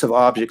the use of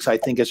objects, I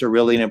think, is a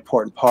really an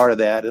important part of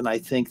that. And I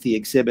think the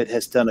exhibit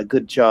has done a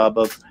good job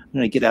of, I'm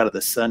going to get out of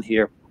the sun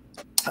here,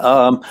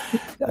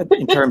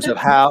 in terms of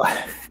how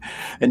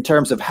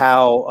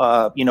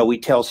we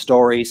tell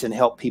stories and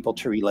help people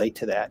to relate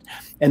to that.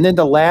 And then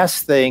the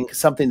last thing,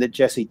 something that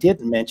Jessie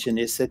didn't mention,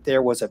 is that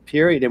there was a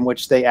period in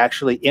which they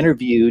actually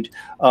interviewed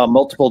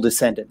multiple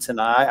descendants,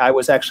 and I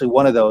was actually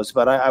one of those.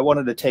 But I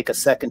wanted to take a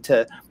second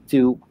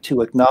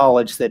to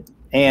acknowledge that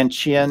Ann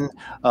Chin,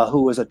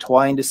 who was a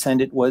Twine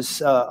descendant,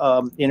 was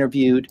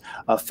interviewed.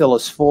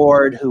 Phyllis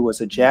Ford, who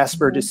was a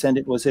Jasper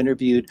descendant, was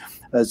interviewed.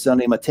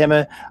 Zuni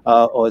Matema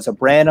was a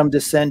Branham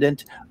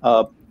descendant.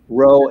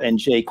 Roe and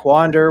Jay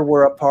Quander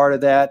were a part of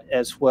that,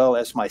 as well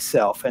as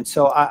myself. And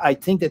so I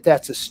think that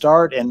that's a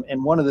start.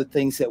 And one of the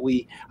things that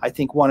I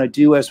think, want to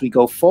do as we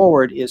go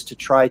forward is to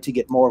try to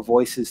get more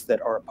voices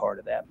that are a part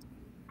of that.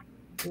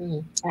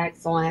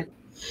 Excellent.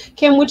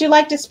 Kim, would you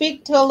like to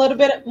speak to a little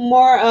bit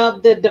more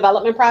of the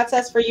development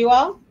process for you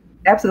all?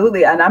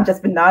 Absolutely. And I've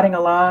just been nodding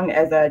along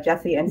as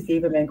Jessie and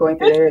Steve have been going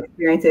through their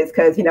experiences,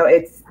 because,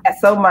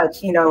 it's so much,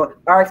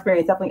 our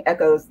experience definitely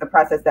echoes the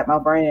process that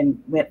Mount Vernon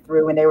went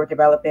through when they were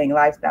developing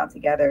Lives Bound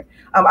Together.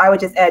 I would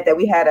just add that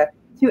we had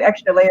two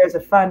extra layers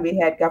of fun. We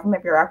had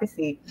government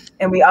bureaucracy,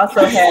 and we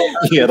also had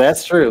yeah,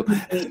 that's true.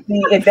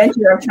 The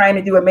adventure of trying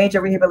to do a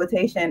major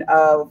rehabilitation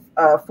of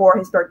 4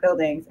 historic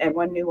buildings and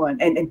one new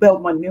one, and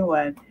build one new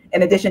one,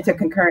 in addition to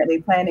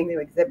concurrently planning new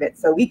exhibits.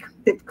 So we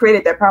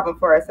created that problem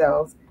for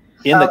ourselves.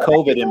 In the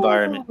COVID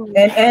environment.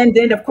 And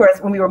then, of course,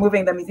 when we were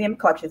moving the museum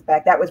collections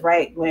back, that was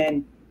right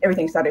when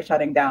everything started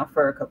shutting down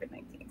for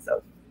COVID-19.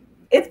 So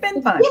it's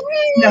been fun.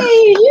 Yay,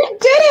 you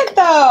did it,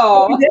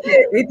 though. We did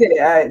it.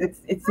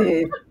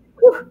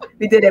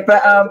 We did it.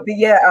 But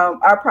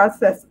our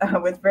process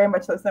was very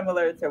much so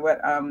similar to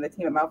what the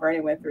team at Mount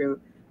Vernon went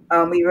through.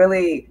 We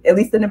really, at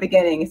least in the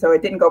beginning, so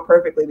it didn't go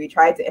perfectly, we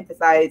tried to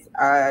emphasize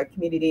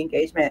community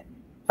engagement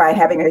by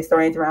having a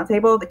historians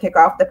roundtable to kick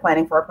off the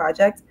planning for a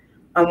project.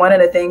 One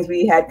of the things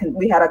we had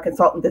a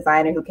consultant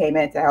designer who came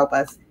in to help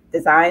us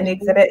design the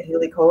exhibit,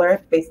 Haley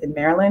Kohler, based in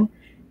Maryland.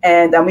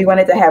 And we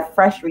wanted to have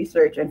fresh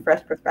research and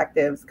fresh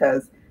perspectives,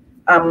 because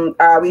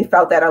we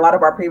felt that a lot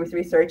of our previous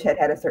research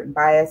had a certain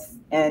bias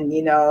and,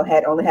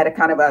 had only had a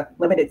kind of a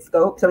limited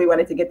scope. So we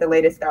wanted to get the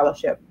latest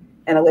scholarship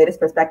and the latest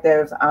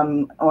perspectives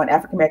on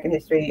African-American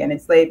history and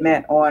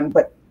enslavement, on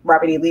what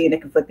Robert E. Lee and the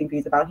conflicting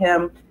views about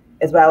him,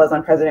 as well as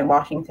on President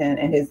Washington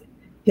and his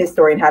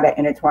story and how that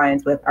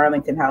intertwines with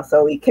Arlington House.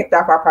 So we kicked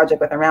off our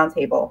project with a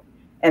roundtable,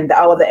 and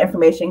all of the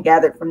information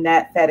gathered from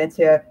that fed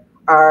into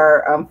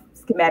our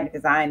schematic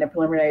design, the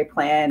preliminary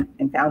plan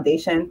and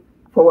foundation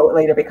for what would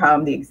later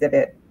become the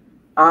exhibit.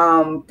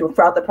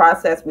 Throughout the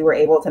process, we were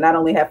able to not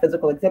only have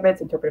physical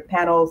exhibits, interpretive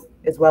panels,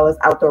 as well as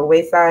outdoor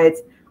waysides,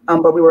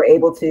 but we were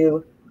able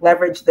to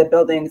leverage the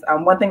buildings.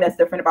 One thing that's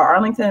different about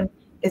Arlington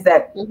is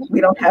that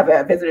we don't have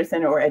a visitor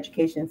center or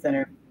education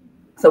center.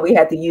 So we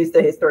had to use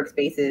the historic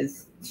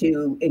spaces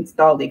to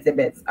install the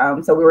exhibits.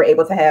 So we were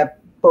able to have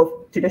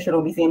both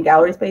traditional museum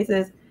gallery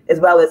spaces, as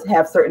well as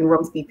have certain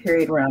rooms be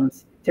period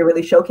rooms to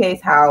really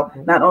showcase how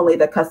not only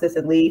the Custis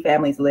and Lee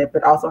families lived,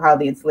 but also how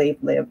the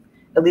enslaved lived,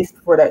 at least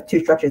for the 2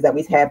 structures that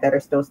we have that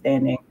are still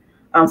standing.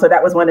 So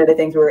that was one of the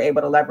things we were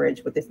able to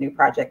leverage with this new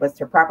project, was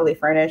to properly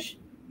furnish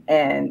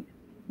and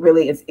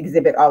really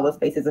exhibit all those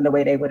spaces in the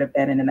way they would have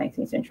been in the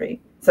 19th century.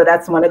 So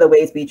that's one of the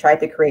ways we tried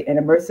to create an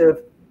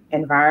immersive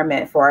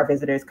environment for our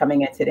visitors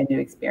coming into the new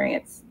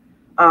experience.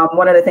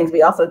 One of the things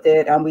we also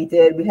did,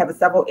 we have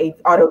several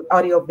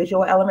audio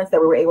visual elements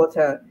that we were able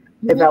to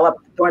develop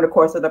during the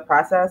course of the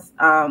process.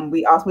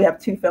 We have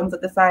 2 films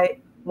at the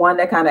site, one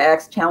that kind of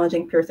asks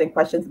challenging, piercing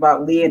questions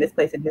about Lee and his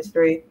place in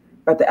history.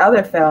 But the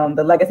other film,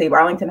 The Legacy of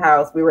Arlington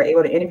House, we were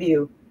able to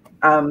interview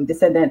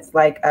descendants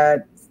like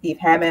Steve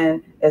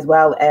Hammond, as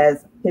well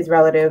as his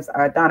relatives,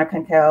 Donna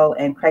Kuntell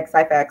and Craig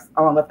Syphax,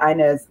 along with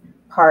Inez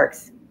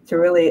Parks, to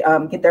really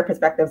get their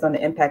perspectives on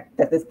the impact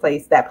that this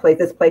place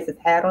has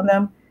had on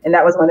them. And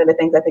that was one of the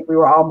things I think we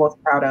were all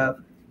most proud of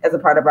as a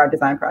part of our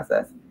design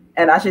process.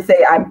 And I should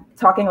say, I'm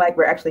talking like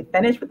we're actually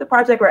finished with the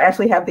project. We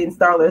actually have the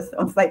installers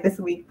on site this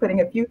week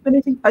putting a few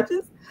finishing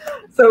touches.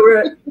 So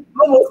we're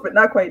almost, but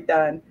not quite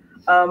done.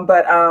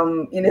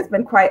 It's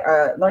been quite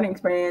a learning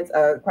experience,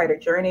 quite a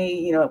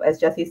journey. As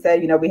Jessie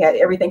said, we had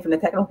everything from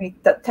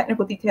the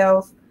technical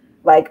details,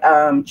 like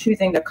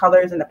choosing the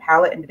colors and the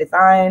palette and the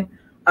design,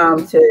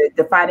 to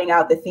defining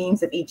out the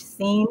themes of each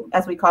scene,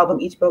 as we call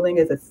them. Each building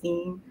is a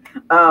scene,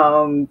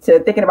 to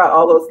thinking about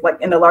all those,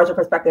 like in the larger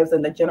perspectives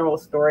and the general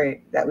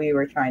story that we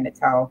were trying to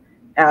tell,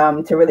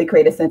 to really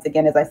create a sense,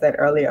 again, as I said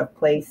earlier, of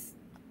place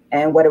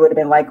and what it would have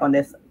been like on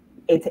this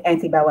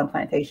antebellum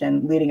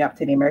plantation leading up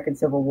to the American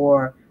Civil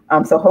War.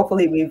 So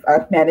hopefully we've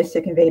managed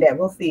to convey that.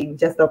 We'll see. We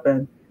just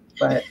opened,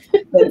 but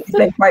it's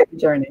been quite a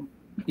journey.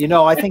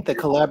 I think the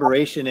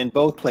collaboration in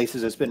both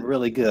places has been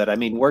really good. I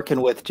mean,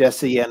 working with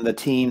Jessie and the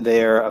team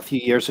there a few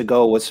years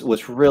ago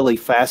was really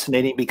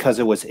fascinating because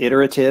it was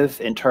iterative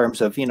in terms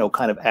of,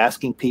 kind of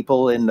asking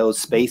people in those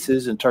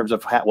spaces in terms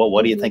of,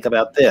 what do you think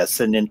about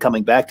this? And then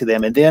coming back to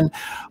them. And then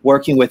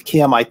working with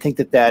Kim, I think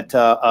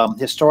that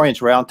Historians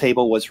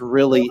Roundtable was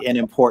really an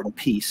important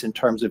piece in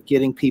terms of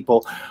getting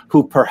people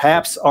who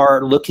perhaps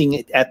are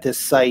looking at this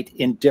site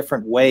in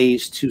different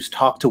ways to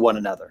talk to one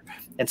another.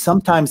 And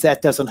sometimes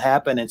that doesn't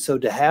happen. And so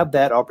to have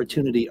that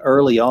opportunity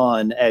early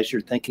on, as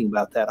you're thinking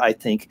about that, I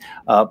think,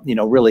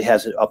 really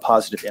has a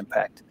positive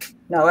impact.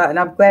 No, and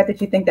I'm glad that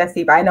you think that,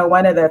 Steve. I know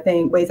one of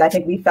the ways I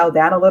think we fell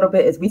down a little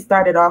bit is we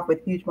started off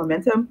with huge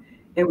momentum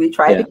and we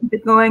tried to keep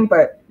it going.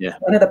 But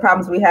one of the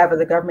problems we have as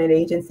a government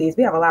agency is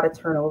we have a lot of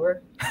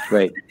turnover.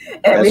 Right.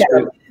 And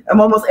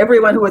almost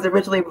everyone who was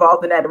originally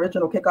involved in that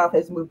original kickoff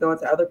has moved on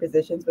to other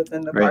positions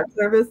within the Park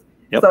Service.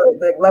 Yep. So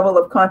the level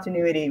of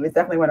continuity was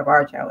definitely one of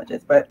our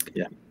challenges, but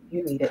you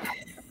need it.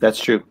 That's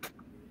true.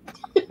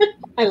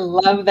 I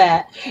love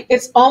that.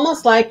 It's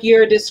almost like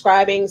you're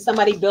describing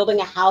somebody building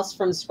a house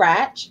from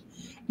scratch,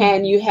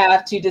 and you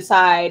have to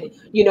decide,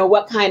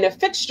 what kind of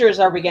fixtures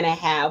are we going to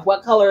have?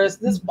 What color is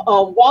this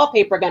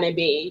wallpaper going to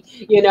be?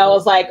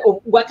 It's like,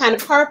 what kind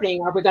of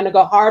carpeting? Are we going to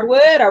go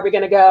hardwood? Are we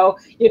going to go,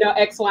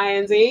 X, Y,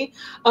 and Z?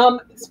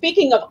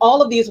 Speaking of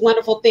all of these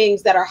wonderful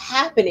things that are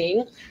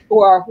happening,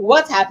 or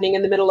what's happening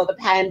in the middle of the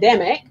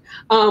pandemic,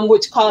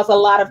 which caused a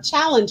lot of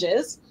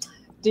challenges,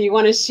 do you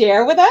want to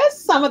share with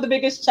us some of the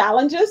biggest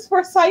challenges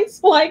for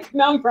sites like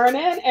Mount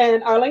Vernon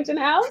and Arlington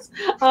House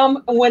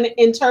when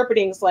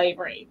interpreting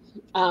slavery?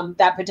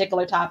 That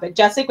particular topic.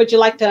 Jessie, would you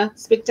like to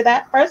speak to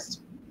that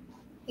first?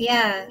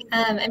 Yeah,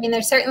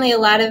 there's certainly a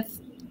lot of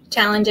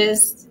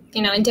challenges,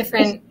 in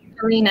different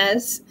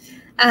arenas.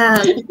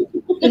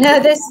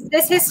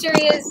 This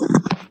history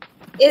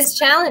is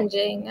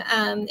challenging.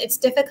 It's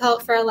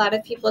difficult for a lot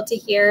of people to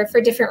hear for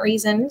different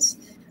reasons.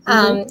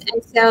 And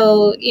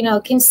so,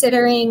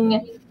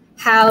 considering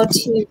how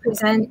to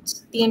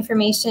present the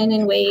information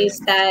in ways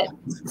that,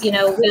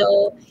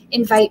 will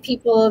invite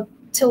people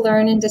to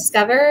learn and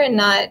discover and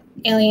not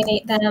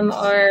alienate them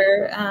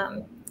or,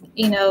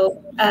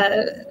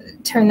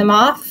 turn them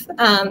off,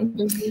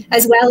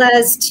 as well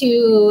as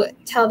to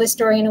tell the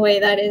story in a way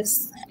that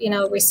is,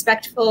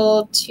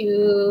 respectful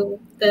to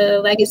the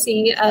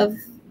legacy of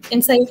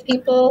enslaved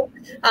people,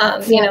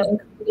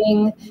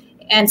 including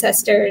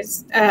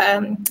ancestors,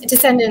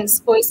 descendants'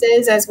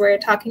 voices as we're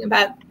talking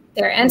about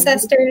their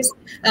ancestors,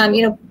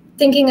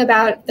 thinking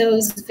about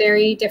those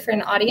very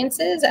different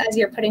audiences as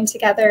you're putting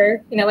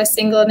together, a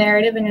single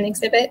narrative in an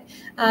exhibit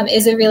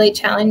is a really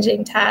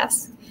challenging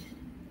task.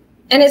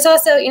 And it's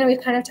also,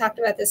 we've kind of talked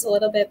about this a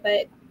little bit,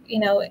 but,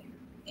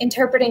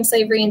 interpreting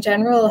slavery in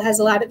general has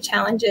a lot of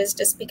challenges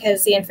just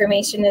because the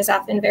information is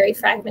often very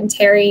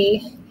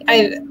fragmentary.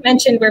 I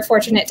mentioned we're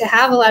fortunate to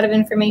have a lot of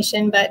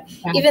information, but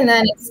even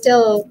then it's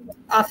still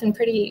often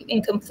pretty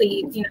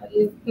incomplete.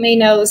 You may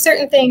know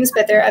certain things,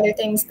 but there are other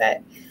things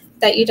that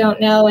you don't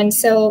know. And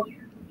so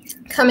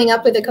coming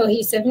up with a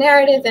cohesive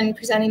narrative and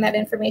presenting that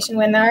information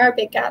when there are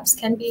big gaps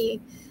can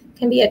be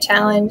a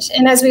challenge.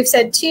 And as we've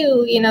said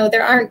too,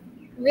 there aren't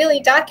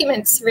really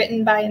documents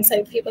written by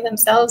enslaved people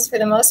themselves for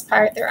the most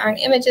part. There aren't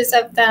images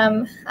of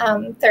them.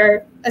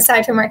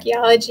 Aside from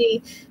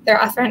archaeology, there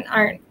often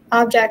aren't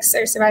objects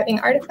or surviving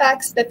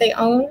artifacts that they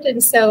owned.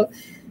 And so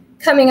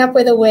coming up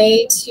with a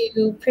way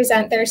to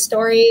present their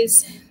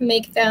stories,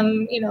 make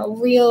them,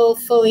 real,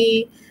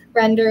 fully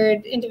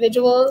rendered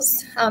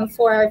individuals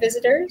for our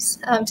visitors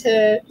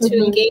to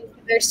engage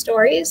with their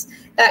stories,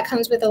 that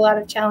comes with a lot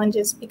of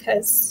challenges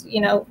because,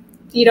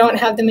 you don't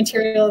have the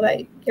material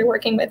that you're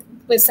working with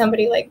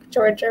somebody like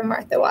George or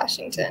Martha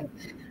Washington.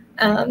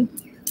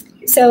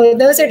 So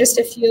those are just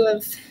a few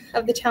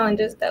of the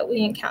challenges that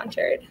we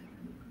encountered.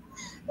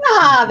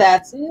 Nah,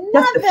 that's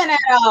nothing at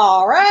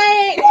all,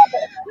 right?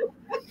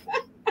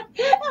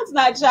 That's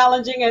not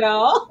challenging at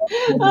all.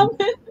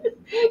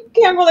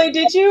 Kimberly,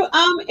 did you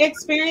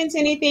experience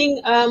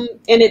anything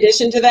in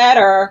addition to that,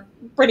 or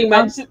pretty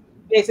much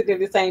basically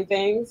the same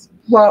things?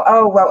 Well,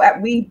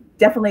 we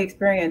definitely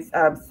experienced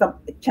some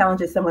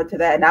challenges similar to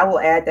that, and I will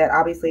add that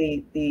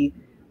obviously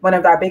one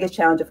of our biggest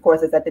challenges, of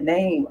course, is that the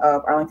name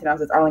of Arlington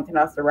House is Arlington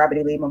House to Robert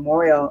E. Lee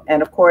Memorial,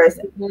 and of course,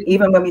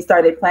 even when we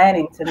started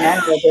planning to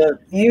manage the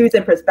views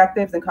and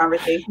perspectives and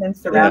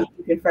conversations surrounding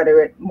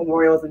Confederate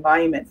memorials and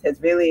monuments has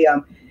really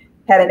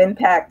had an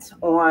impact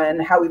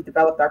on how we've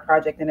developed our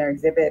project and our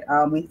exhibit.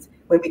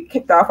 When we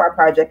kicked off our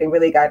project and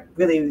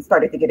really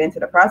started to get into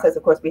the process,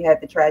 of course, we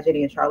had the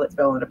tragedy in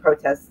Charlottesville and the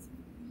protests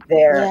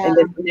there. And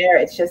then from there,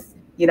 it's just,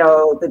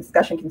 the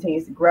discussion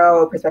continues to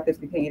grow, perspectives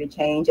continue to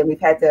change. And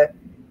we've had to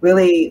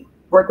really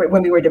work with,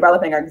 when we were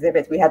developing our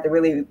exhibits, we had to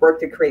really work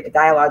to create a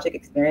dialogic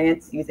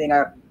experience using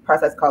a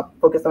process called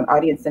focused on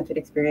audience-centered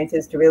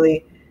experiences to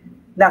really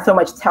not so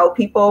much tell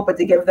people, but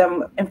to give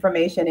them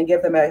information and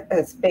give them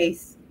a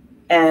space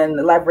and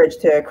leverage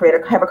to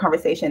have a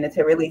conversation and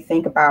to really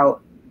think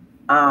about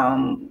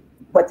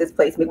what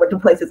do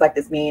places like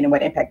this mean and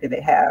what impact do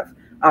they have.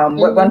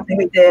 One thing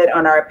we did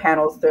on our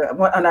panels,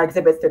 on our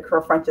exhibits to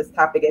confront this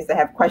topic is to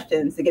have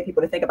questions to get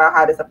people to think about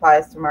how this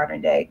applies to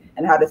modern day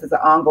and how this is an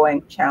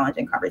ongoing challenge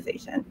and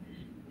conversation.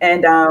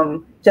 And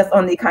just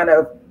on the kind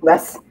of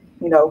less,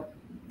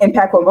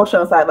 impactful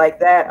emotional side like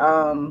that,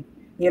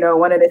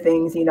 one of the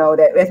things,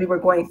 that as we were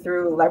going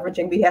through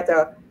leveraging, we had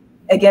to,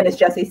 again, as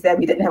Jessie said,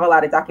 we didn't have a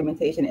lot of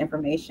documentation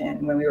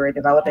information when we were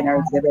developing our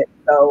exhibit.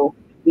 So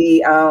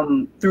we,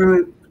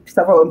 through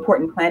several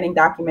important planning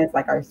documents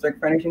like our historic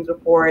furnishings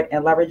report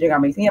and leveraging our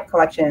museum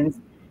collections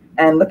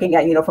and looking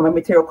at, from a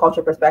material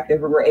culture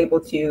perspective, we were able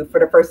to, for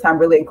the first time,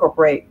 really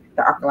incorporate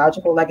the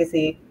archaeological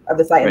legacy of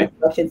the site and the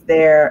collections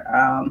there.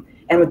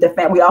 And with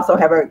we also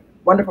have a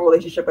wonderful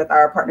relationship with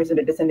our partners in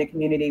the Descendant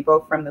community,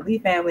 both from the Lee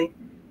family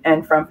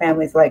and from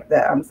families like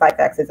the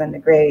Syphaxes and the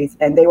Grays.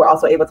 And they were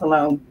also able to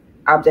loan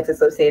objects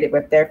associated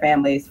with their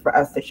families for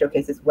us to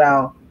showcase as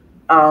well.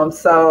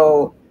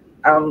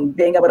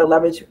 Being able to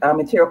leverage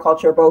material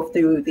culture both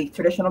through the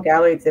traditional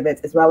gallery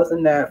exhibits as well as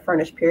in the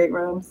furnished period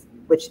rooms,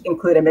 which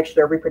include a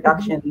mixture of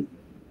reproduction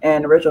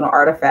and original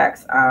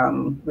artifacts,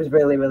 was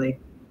really, really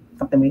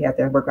something we had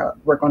to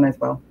work on as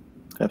well.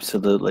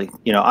 Absolutely.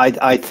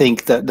 I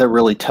think that the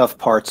really tough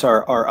parts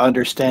are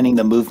understanding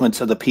the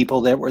movements of the people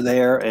that were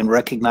there and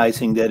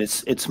recognizing that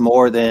it's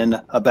more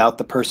than about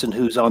the person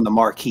who's on the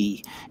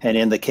marquee. And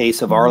in the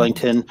case of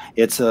Arlington,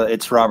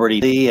 it's Robert E.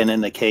 Lee, and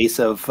in the case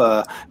of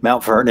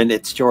Mount Vernon,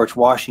 it's George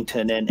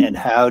Washington. And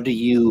how do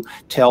you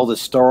tell the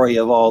story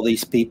of all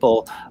these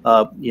people,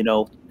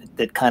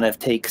 that kind of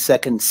take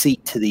second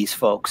seat to these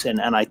folks?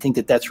 And I think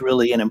that that's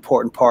really an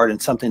important part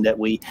and something that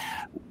we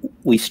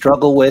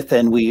struggle with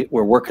and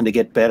we're working to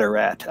get better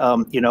at.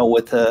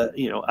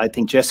 I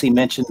think Jessie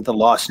mentioned the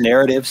lost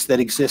narratives that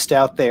exist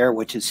out there,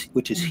 which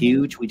is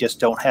huge. We just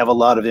don't have a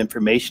lot of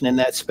information in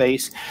that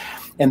space.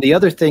 And the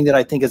other thing that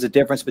I think is a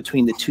difference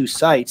between the two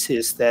sites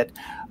is that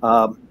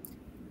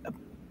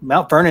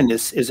Mount Vernon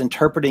is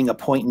interpreting a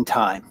point in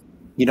time.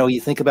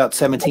 You think about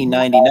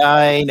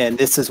 1799, and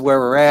this is where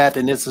we're at,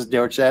 and this is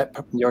George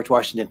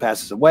Washington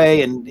passes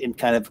away, and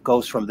kind of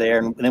goes from there.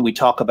 And then we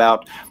talk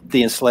about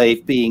the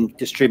enslaved being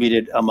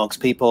distributed amongst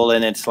people,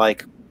 and it's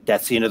like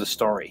that's the end of the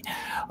story.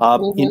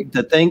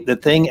 The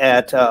thing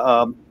at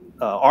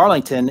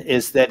Arlington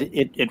is that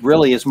it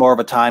really is more of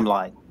a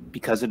timeline,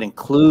 because it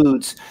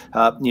includes,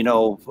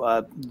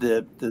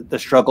 the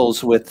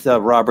struggles with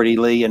Robert E.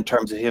 Lee in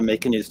terms of him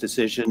making his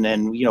decision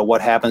and,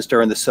 what happens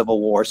during the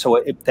Civil War.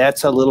 So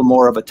that's a little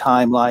more of a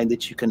timeline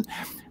that you can,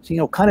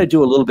 kind of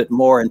do a little bit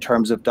more in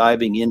terms of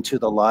diving into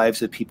the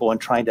lives of people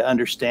and trying to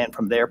understand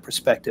from their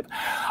perspective.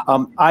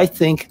 I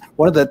think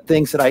one of the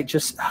things that I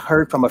just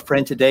heard from a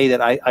friend today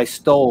that I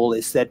stole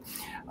is that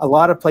a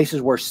lot of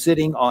places were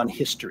sitting on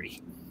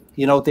history.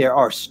 There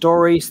are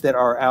stories that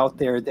are out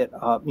there that,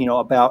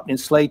 about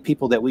enslaved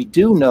people that we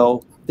do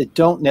know that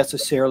don't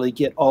necessarily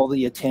get all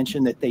the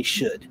attention that they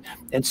should.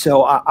 And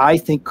so I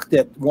think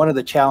that one of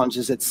the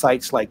challenges that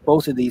sites like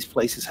both of these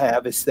places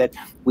have is that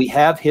we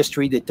have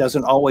history that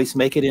doesn't always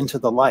make it into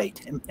the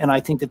light. And I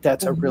think that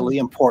that's a really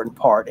important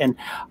part. And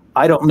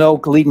I don't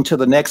know, leading to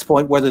the next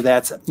point, whether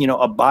that's,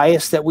 a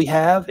bias that we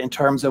have in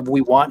terms of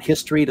we want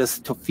history to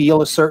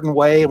feel a certain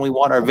way and we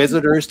want our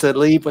visitors to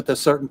leave with a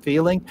certain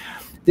feeling.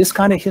 This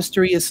kind of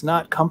history is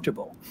not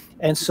comfortable.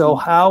 And so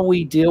how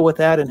we deal with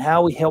that and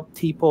how we help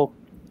people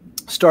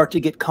start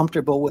to get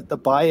comfortable with the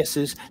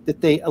biases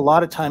that they a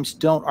lot of times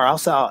don't, or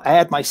else I'll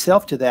add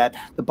myself to that,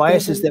 the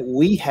biases that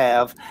we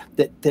have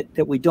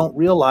that we don't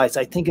realize,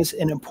 I think is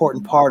an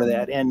important part of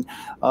that. And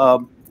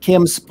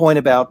Kim's point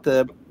about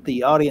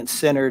the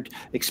audience-centered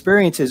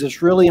experiences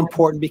is really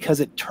important because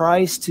it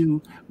tries to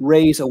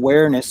raise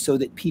awareness so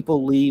that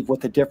people leave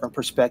with a different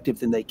perspective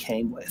than they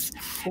came with.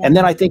 And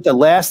then I think the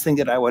last thing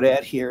that I would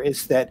add here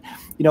is that,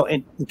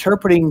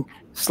 interpreting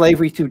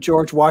slavery through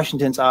George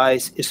Washington's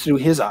eyes is through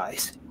his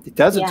eyes. It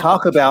doesn't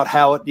talk about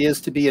how it is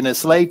to be an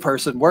enslaved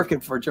person working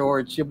for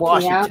George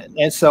Washington.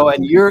 And so,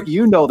 and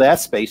you know that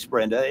space,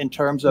 Brenda, in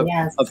terms of,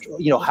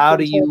 you know, how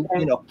do you,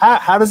 you know,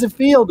 how does it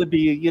feel to be,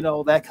 you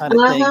know, that kind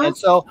of thing. And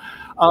so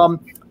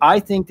I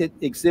think that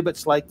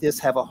exhibits like this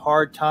have a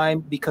hard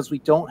time because we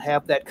don't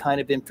have that kind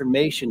of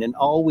information, and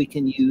all we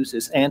can use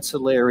is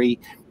ancillary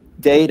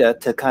data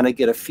to kind of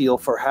get a feel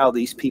for how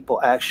these people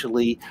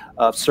actually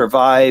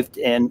survived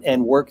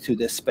and worked through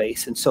this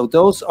space. And so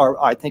those are,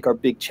 I think, are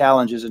big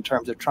challenges in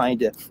terms of trying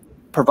to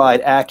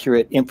provide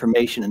accurate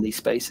information in these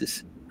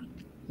spaces.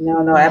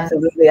 No,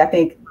 absolutely. I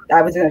think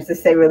I was going to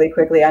say really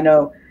quickly, I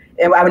know,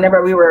 and I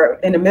remember we were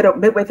in the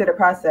midway through the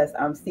process,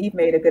 Steve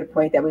made a good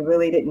point that we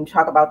really didn't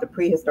talk about the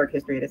prehistoric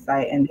history of the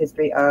site and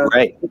history of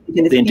the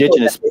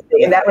indigenous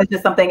people. And that was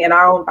just something in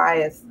our own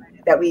bias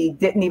that we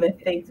didn't even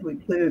think to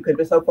include because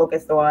we're so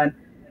focused on,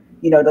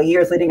 you know, the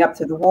years leading up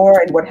to the war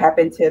and what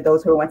happened to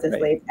those who were once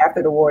enslaved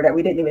after the war, that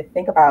we didn't even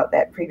think about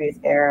that previous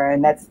era.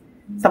 And that's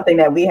something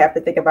that we have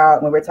to think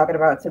about when we're talking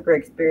about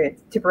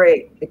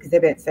temporary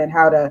exhibits and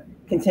how to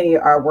continue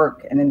our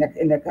work in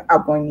the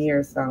outgoing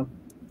years. So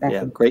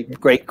that's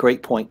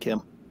great point,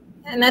 Kim.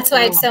 And that's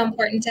why it's so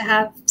important to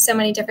have so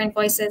many different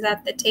voices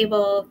at the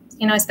table,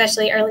 you know,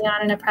 especially early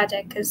on in a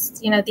project, because,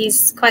 you know,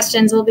 these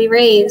questions will be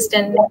raised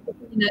and,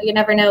 you know, you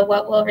never know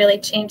what will really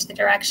change the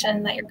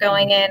direction that you're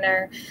going in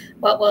or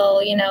what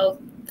will, you know,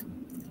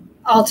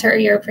 alter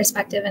your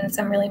perspective in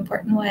some really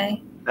important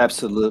way.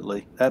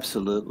 Absolutely.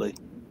 Absolutely.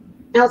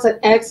 That's an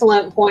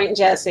excellent point,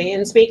 Jessie.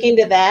 And speaking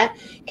to that,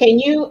 can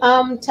you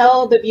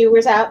tell the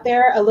viewers out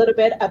there a little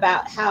bit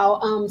about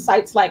how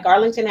sites like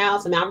Arlington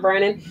House and Mount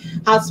Vernon,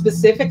 how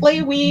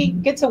specifically we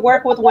get to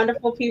work with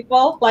wonderful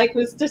people like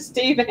Mr.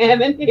 Steve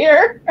Hammond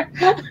here?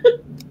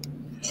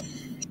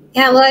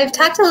 Yeah, well, I've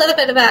talked a little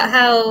bit about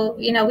how,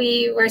 you know,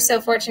 we were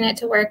so fortunate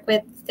to work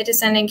with the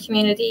Descendant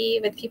community,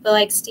 with people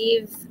like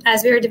Steve,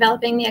 as we were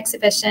developing the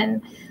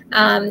exhibition.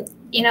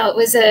 You know, it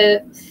was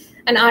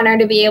an honor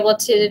to be able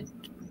to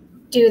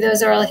do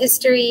those oral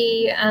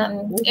history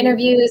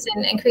interviews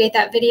and create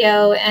that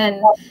video.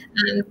 And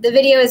the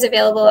video is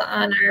available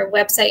on our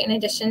website in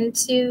addition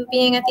to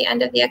being at the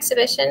end of the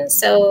exhibition.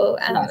 So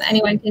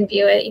anyone can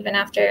view it even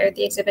after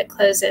the exhibit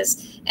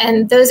closes.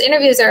 And those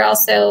interviews are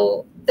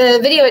also, the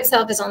video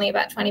itself is only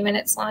about 20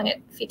 minutes long.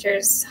 It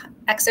features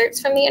excerpts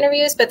from the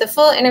interviews, but the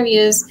full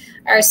interviews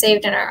are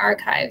saved in our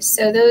archives.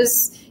 So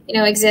those, you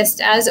know,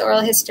 exist as oral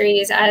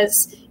histories,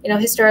 as, you know,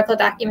 historical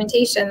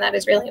documentation that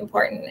is really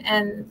important.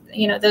 And,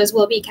 you know, those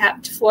will be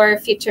kept for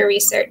future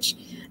research.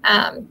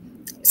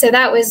 So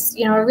that was,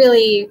 you know, a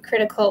really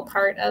critical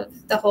part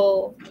of the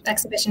whole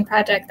exhibition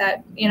project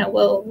that, you know,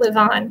 will live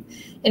on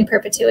in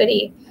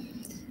perpetuity.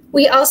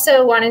 We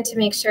also wanted to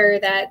make sure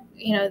that,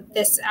 you know,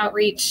 this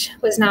outreach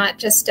was not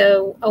just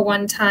a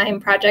one-time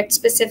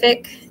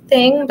project-specific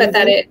thing, but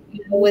that it,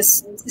 you know,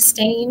 was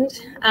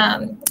sustained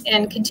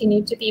and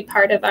continued to be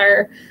part of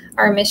our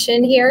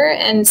mission here.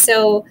 And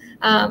so,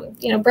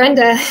 you know,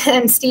 Brenda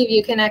and Steve,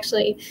 you can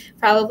actually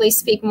probably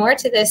speak more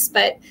to this,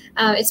 but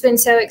it's been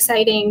so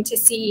exciting to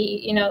see,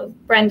 you know,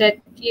 Brenda,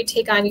 you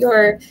take on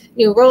your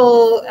new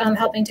role,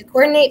 helping to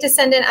coordinate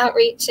Descendant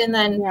outreach. And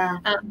then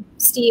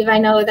Steve, I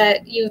know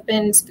that you've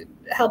been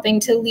helping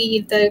to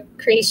lead the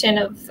creation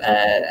of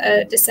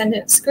a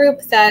Descendants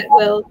group that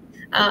will,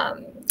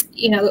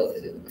 you know,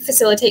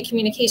 facilitate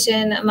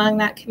communication among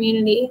that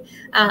community.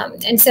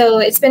 And so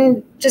it's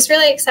been just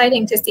really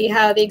exciting to see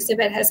how the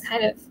exhibit has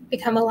kind of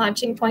become a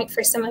launching point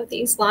for some of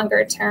these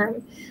longer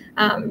term,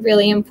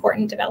 really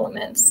important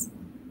developments.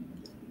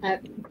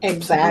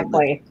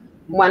 Exactly.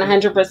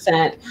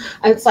 100%.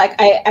 It's like,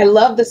 I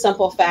love the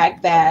simple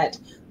fact that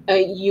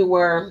we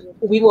were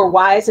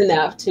wise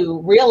enough to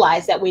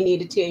realize that we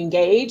needed to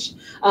engage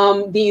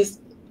these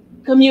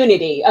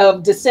community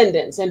of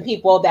descendants and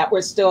people that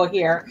were still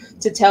here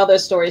to tell their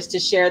stories, to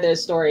share their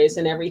stories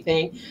and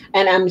everything.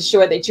 And I'm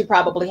sure that you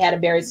probably had a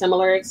very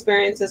similar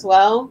experience as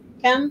well,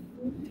 Kim?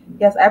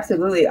 Yes,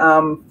 absolutely.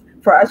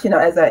 For us, you know,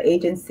 as an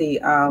agency,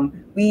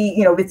 we,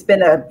 you know, it's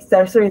been a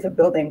series of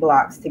building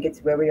blocks to get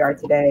to where we are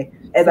today.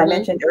 As I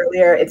mentioned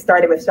earlier, it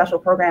started with special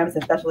programs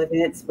and special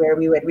events where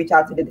we would reach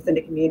out to the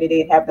descendant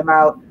community and have them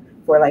out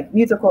for like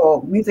music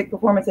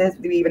performances.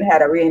 We even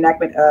had a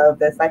reenactment of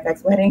the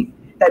Syphax wedding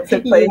that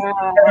took place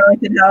at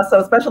Arlington House.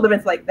 So special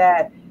events like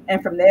that.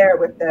 And from there,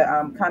 with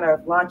the kind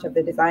of launch of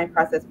the design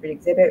process for the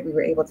exhibit, we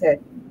were able to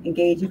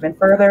engage even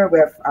further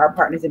with our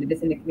partners in the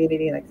descendant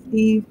community like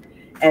Steve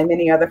and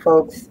many other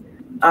folks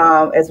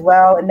as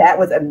well. And that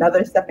was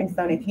another stepping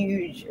stone, a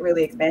huge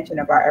really expansion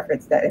of our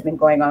efforts that have been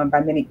going on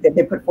by many, that have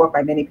been put forth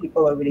by many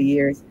people over the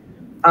years.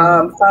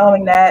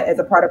 Following that, as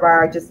a part of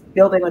our just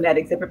building on that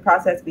exhibit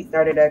process, we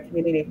started a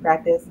community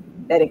practice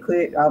that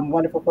included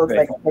wonderful folks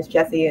like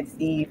Jessie and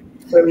Steve,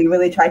 where we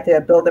really tried to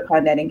build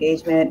upon that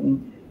engagement,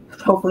 and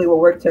hopefully we'll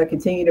work to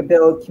continue to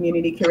build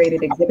community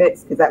curated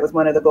exhibits, because that was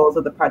one of the goals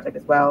of the project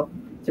as well,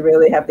 to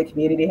really have the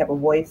community have a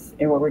voice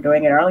in what we're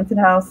doing at Arlington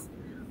House.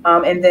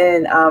 And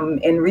then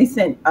in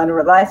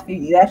the last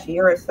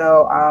year or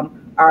so,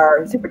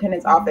 our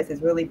superintendent's office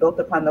is really built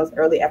upon those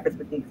early efforts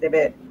with the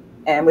exhibit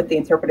and with the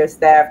interpretive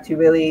staff to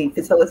really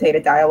facilitate a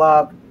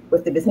dialogue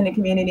with the descendant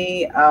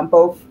community,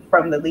 both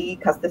from the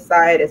lead custis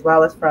side as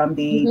well as from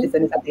the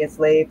descendants of the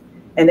enslaved.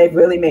 And they've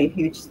really made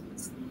huge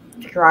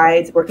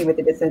strides working with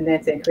the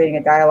descendants and creating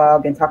a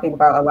dialogue and talking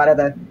about a lot of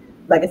the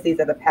legacies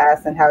of the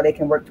past and how they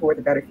can work towards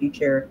a better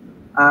future.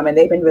 And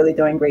they've been really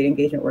doing great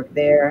engagement work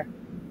there.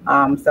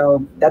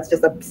 So that's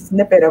just a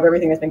snippet of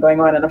everything that's been going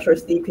on. And I'm sure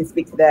Steve can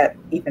speak to that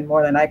even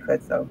more than I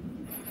could. So.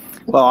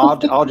 Well,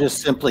 I'll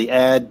just simply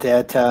add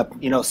that,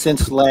 you know,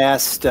 since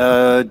last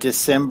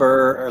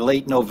December or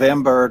late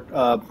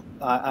November,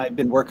 I've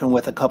been working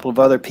with a couple of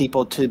other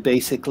people to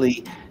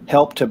basically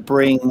help to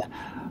bring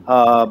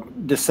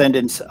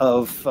descendants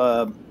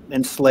of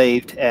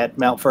enslaved at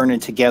Mount Vernon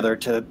together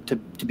to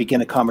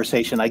begin a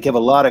conversation. I give a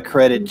lot of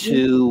credit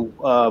to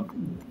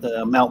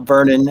Mount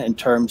Vernon in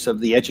terms of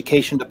the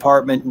education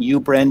department and you,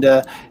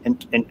 Brenda,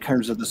 in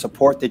terms of the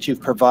support that you've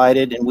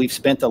provided. And we've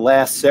spent the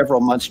last several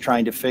months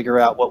trying to figure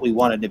out what we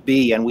wanted to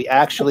be. And we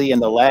actually, in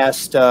the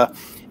last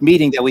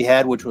meeting that we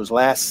had, which was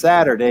last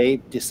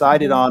Saturday,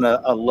 decided on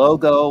a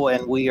logo,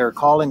 and we are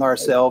calling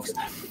ourselves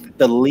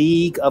the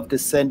League of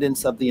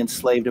Descendants of the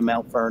Enslaved in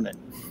Mount Vernon.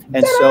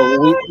 And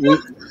so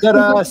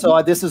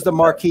so this is the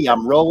marquee.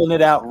 I'm rolling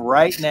it out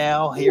right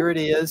now. Here it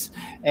is.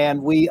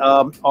 And we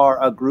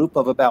are a group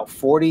of about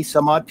 40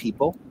 some odd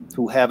people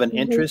who have an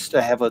interest,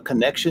 to have a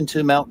connection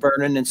to Mount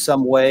Vernon in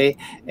some way.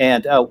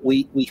 And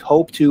we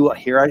hope to,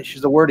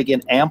 here's the word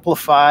again,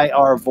 amplify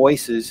our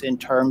voices in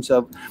terms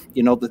of,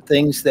 you know, the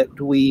things that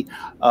we,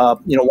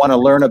 you know, want to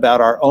learn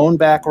about our own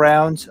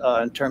backgrounds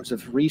in terms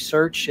of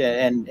research,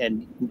 and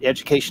the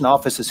education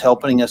office is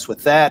helping us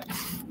with that.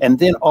 And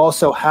then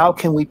also, how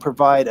can we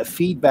provide a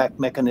feedback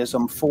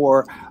mechanism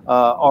for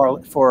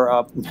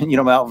you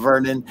know, Mount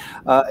Vernon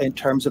in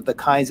terms of the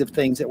kinds of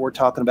things that we're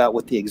talking about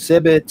with the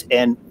exhibit,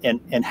 and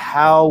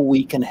how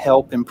we can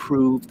help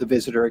improve the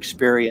visitor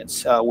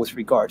experience with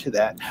regard to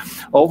that.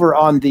 Over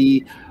on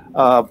the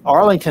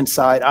Arlington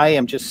side, I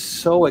am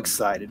just so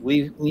excited.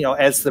 We, you know,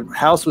 as the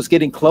house was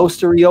getting close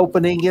to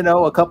reopening, you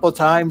know, a couple of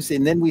times,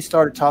 and then we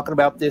started talking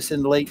about this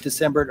in late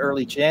December and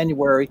early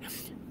January,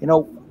 you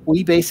know,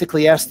 we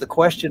basically asked the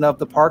question of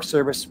the Park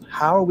Service,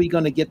 how are we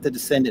going to get the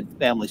descendant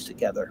families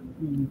together?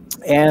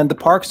 And the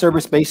Park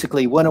Service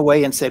basically went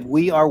away and said,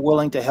 we are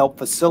willing to help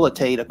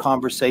facilitate a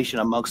conversation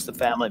amongst the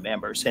family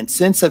members. And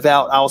since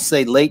about, I'll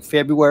say, late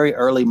February,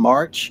 early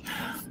March,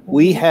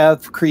 we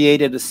have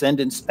created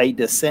a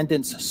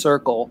descendants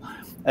circle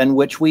in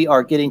which we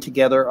are getting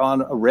together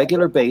on a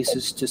regular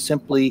basis to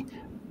simply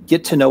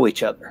get to know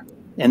each other.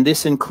 And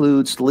this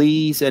includes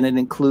Lees, and it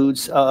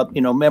includes,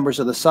 you know, members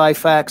of the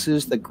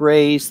Syphaxes, the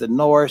Grays, the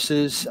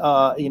Norrises,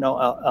 you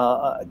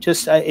know,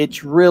 just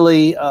it's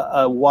really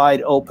a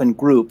wide open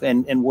group.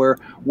 And we're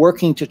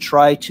working to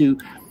try to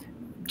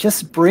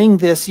just bring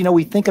this, you know,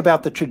 we think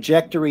about the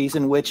trajectories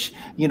in which,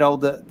 you know,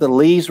 the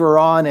Lees were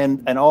on,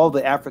 and all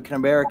the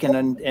African-American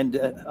and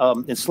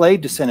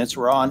enslaved descendants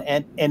were on.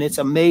 And it's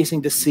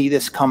amazing to see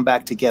this come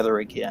back together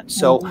again.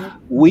 So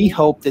we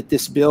hope that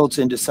this builds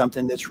into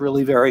something that's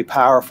really very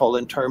powerful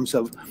in terms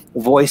of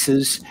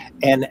voices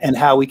and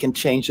how we can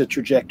change the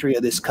trajectory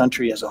of this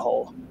country as a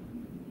whole.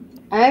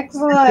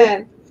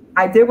 Excellent.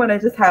 I did want to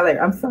just highlight,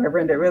 I'm sorry,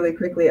 Brenda, really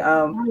quickly,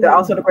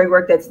 also the great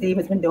work that Steve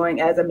has been doing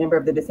as a member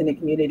of the descendant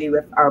community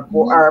with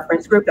our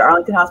friends group, the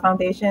Arlington House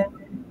Foundation.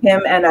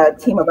 Him and a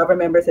team of other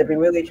members have been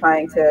really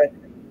trying to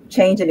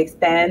change and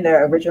expand the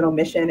original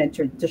mission and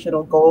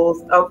traditional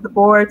goals of the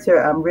board to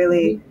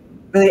really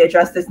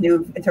address this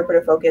new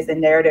interpretive focus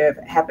and narrative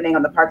happening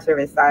on the Park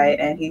Service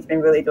side. And he's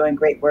been really doing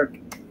great work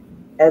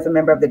as a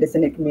member of the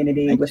descendant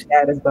community with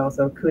that as well.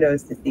 So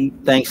kudos to Steve.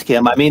 Thanks,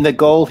 Kim. I mean, the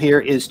goal here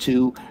is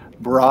to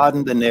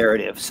broaden the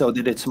narrative so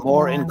that it's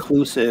more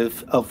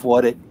inclusive of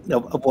what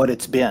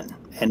it's been,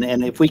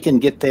 and if we can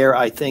get there,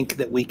 I think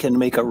that we can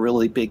make a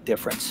really big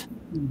difference.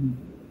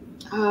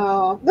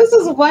 Oh, this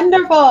is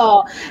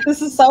wonderful.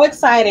 This is so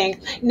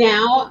exciting.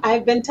 Now,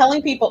 I've been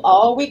telling people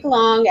all week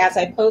long as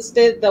I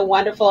posted the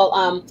wonderful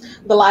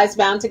the Lives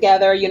Bound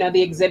Together, you know,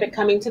 the exhibit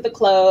coming to the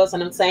close,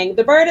 and I'm saying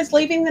the bird is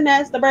leaving the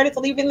nest, the bird is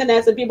leaving the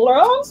nest, and people are,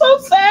 oh, I'm so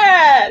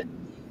sad.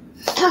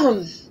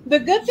 The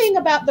good thing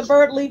about the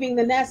bird leaving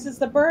the nest is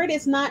the bird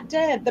is not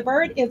dead. The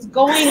bird is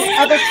going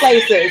other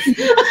places.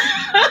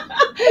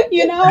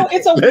 You know,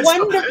 it's a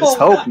wonderful. Let's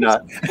hope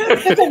not.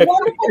 It's a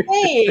wonderful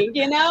thing.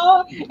 You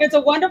know, it's a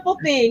wonderful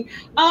thing.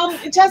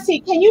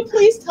 Jessie, can you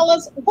please tell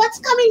us what's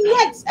coming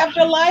next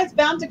after Lives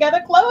Bound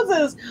Together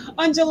closes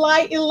on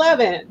July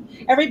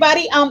 11th?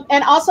 Everybody,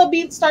 and also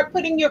start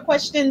putting your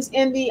questions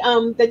in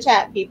the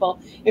chat, people,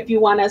 if you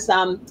want us,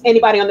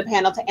 anybody on the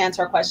panel to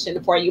answer a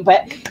question for you.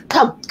 But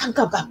come.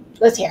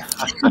 Let's hear.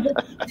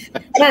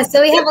 Yeah,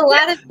 so we have a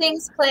lot of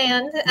things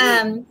planned.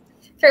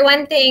 For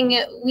one thing,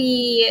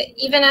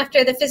 even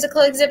after the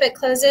physical exhibit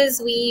closes,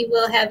 we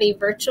will have a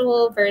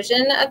virtual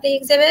version of the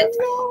exhibit.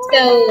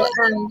 So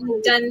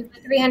we've done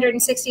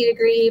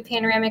 360-degree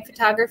panoramic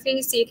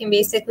photography, so you can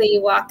basically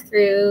walk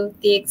through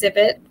the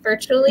exhibit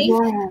virtually.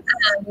 Yes.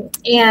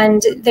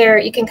 And there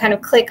you can kind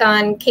of click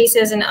on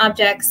cases and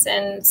objects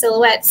and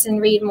silhouettes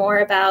and read more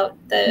about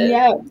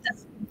the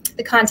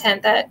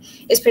content that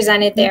is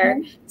presented there.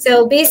 Mm-hmm.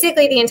 So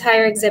basically the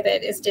entire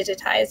exhibit is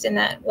digitized in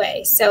that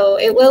way. So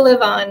it will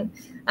live on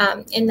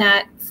in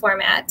that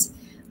format.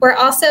 We're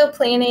also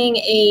planning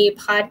a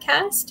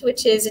podcast,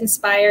 which is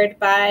inspired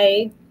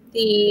by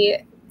the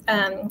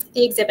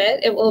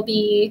exhibit. It will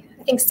be,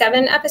 I think,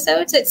 7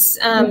 episodes. It's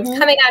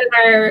coming out of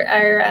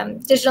our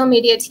digital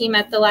media team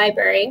at the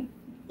library.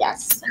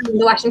 Yes.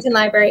 The Washington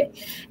Library.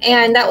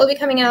 And that will be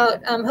coming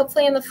out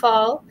hopefully in the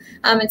fall.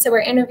 And so we're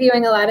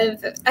interviewing a lot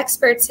of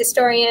experts,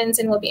 historians,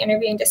 and we'll be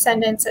interviewing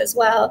descendants as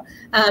well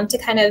to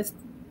kind of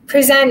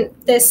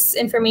present this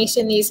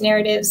information, these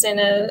narratives in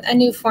a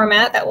new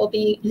format that will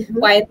be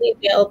widely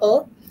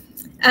available.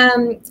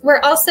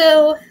 We're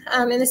also,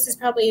 and this is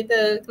probably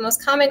the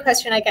most common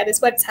question I get, is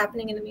what's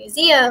happening in the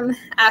museum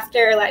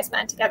after Lives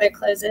Bound Together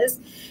closes.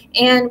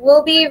 And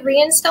we'll be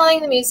reinstalling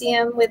the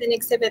museum with an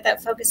exhibit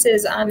that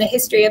focuses on the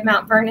history of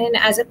Mount Vernon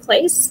as a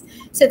place.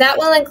 So that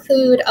will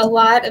include a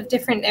lot of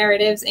different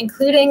narratives,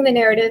 including the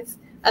narrative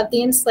of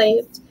the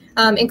enslaved,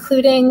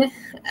 including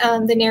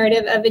the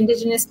narrative of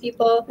Indigenous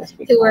people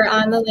who were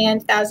on the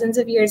land thousands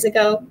of years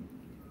ago.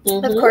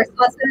 Of course,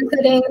 also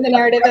including the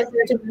narrative of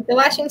George and Martha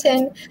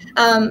Washington.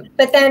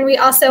 But then we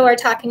also are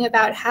talking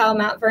about how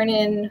Mount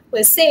Vernon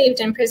was saved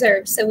and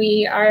preserved. So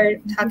we are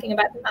talking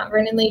about the Mount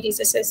Vernon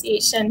Ladies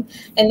Association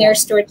and their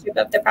stewardship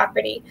of the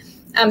property.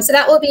 So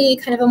that will be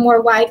kind of a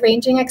more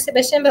wide-ranging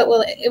exhibition, but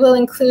it will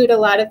include a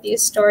lot of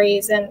these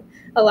stories and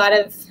a lot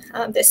of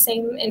the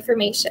same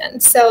information.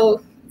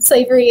 So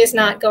slavery is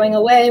not going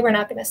away. We're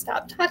not going to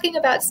stop talking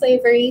about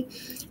slavery.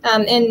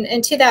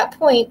 And to that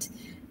point,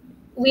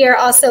 we are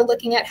also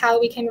looking at how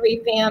we can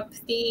revamp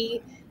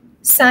the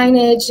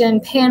signage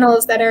and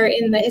panels that are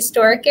in the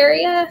historic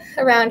area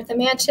around the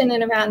mansion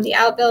and around the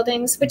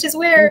outbuildings, which is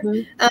where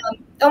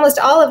almost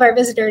all of our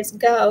visitors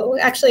go.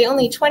 Actually,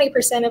 only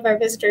 20% of our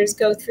visitors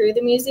go through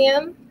the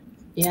museum.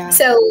 Yeah.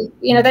 So,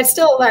 that's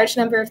still a large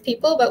number of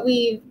people, but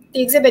the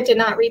exhibit did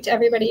not reach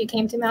everybody who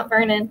came to Mount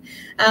Vernon.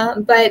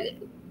 But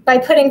by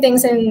putting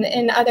things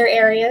in other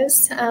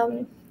areas,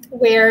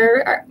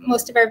 where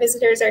most of our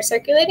visitors are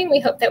circulating, we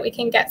hope that we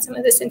can get some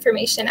of this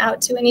information out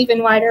to an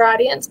even wider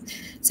audience.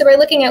 So we're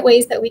looking at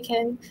ways that we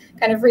can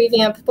kind of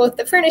revamp both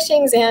the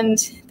furnishings and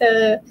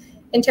the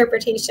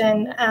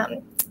interpretation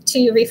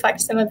to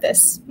reflect some of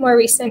this more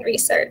recent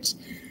research.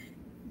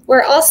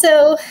 We're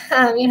also,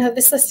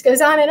 this list goes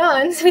on and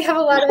on, so we have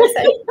a lot of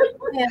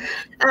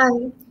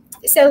exciting.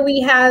 So we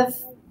have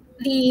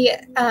the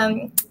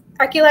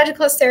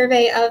archaeological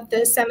survey of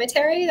the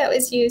cemetery that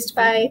was used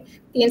by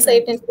the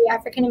enslaved into the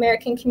African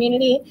American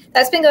community.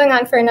 That's been going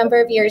on for a number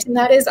of years, and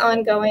that is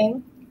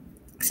ongoing.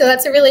 So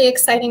that's a really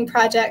exciting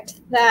project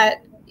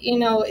that,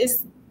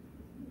 is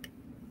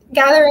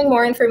gathering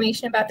more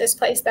information about this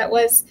place that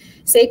was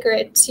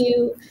sacred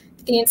to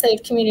the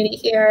enslaved community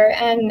here,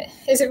 and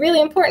is really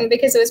important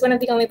because it was one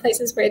of the only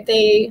places where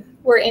they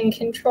were in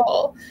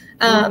control.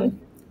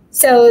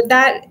 So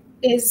that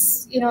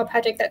is, a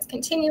project that's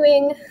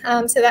continuing.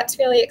 So that's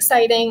really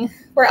exciting.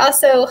 We're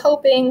also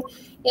hoping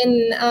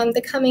in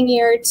the coming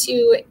year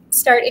to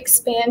start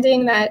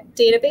expanding that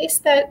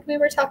database that we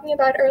were talking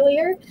about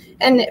earlier,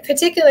 and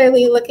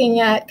particularly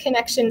looking at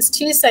connections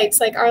to sites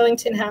like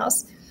Arlington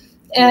House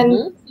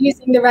and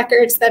using the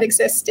records that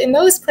exist in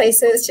those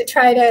places to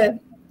try to,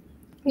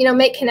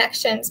 make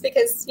connections,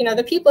 because,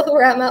 the people who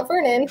were at Mount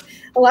Vernon,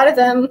 a lot of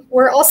them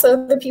were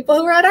also the people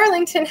who were at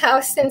Arlington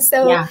House. And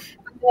so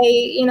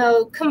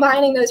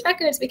combining those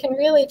records, we can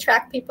really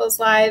track people's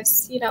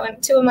lives,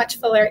 and to a much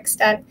fuller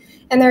extent.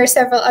 And there are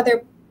several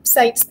other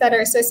sites that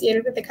are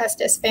associated with the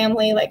Custis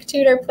family, like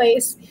Tudor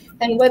Place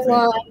and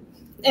Woodlawn.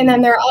 And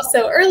then there are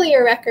also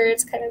earlier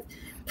records, kind of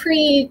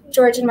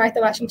pre-George and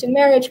Martha Washington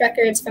marriage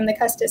records from the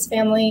Custis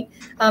family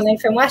and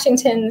from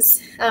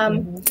Washington's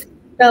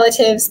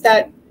relatives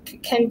that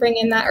can bring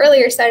in that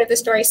earlier side of the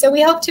story. So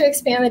we hope to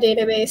expand the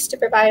database to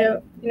provide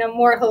a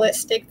more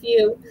holistic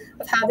view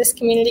of how this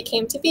community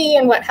came to be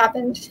and what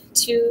happened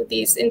to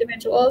these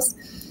individuals.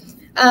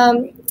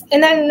 And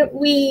then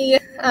we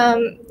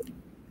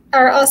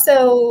are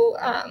also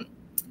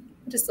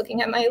just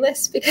looking at my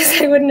list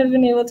because I wouldn't have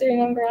been able to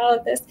remember all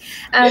of this.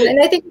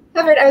 And I think we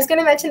covered, I was going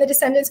to mention the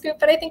Descendants group,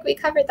 but I think we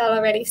covered that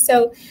already.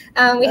 So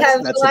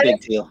that's a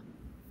big deal.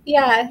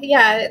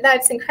 Yeah,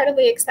 that's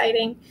incredibly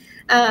exciting.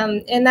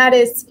 And that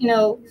is,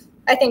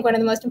 I think one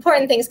of the most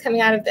important things coming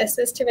out of this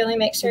is to really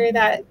make sure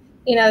that,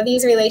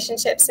 these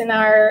relationships and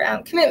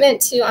our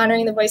commitment to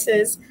honoring the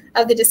voices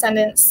of the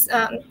descendants,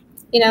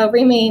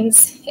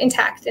 remains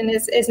intact and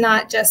is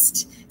not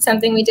just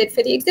something we did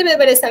for the exhibit,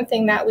 but is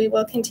something that we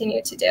will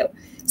continue to do.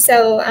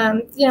 So,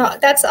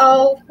 that's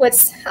all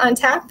what's on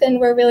tap, and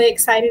we're really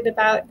excited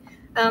about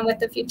what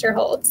the future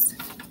holds.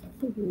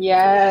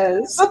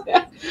 Yes.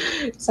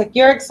 It's like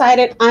you're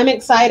excited, I'm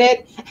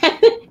excited,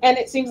 and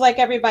it seems like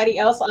everybody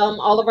else,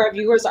 all of our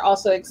viewers are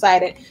also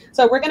excited.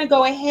 So we're going to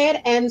go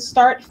ahead and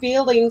start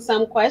fielding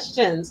some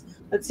questions.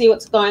 Let's see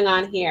what's going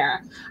on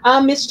here.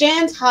 Miss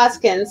Jans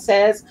Hoskins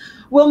says,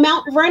 will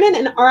Mount Vernon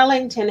and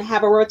Arlington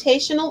have a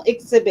rotational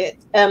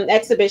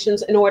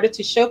exhibitions in order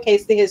to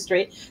showcase the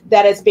history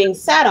that is being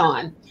sat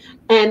on,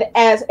 and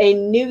as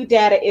new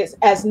data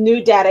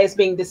is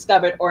being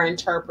discovered or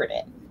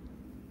interpreted?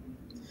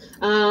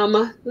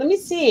 Let me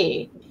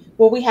see.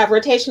 Will we have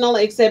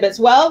rotational exhibits?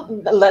 Well,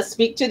 let's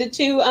speak to the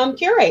two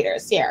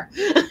curators here.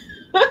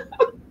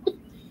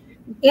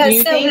 Yeah,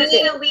 so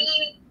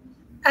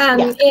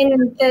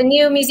in the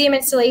new museum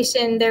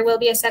installation, there will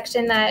be a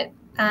section that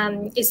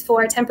is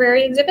for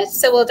temporary exhibits.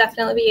 So we'll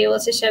definitely be able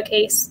to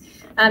showcase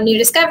new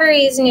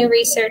discoveries, new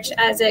research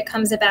as it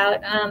comes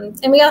about.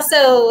 And we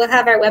also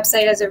have our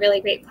website as a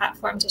really great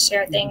platform to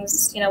share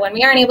things. You know, when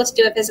we aren't able to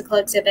do a physical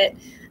exhibit,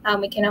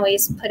 we can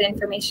always put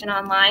information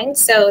online.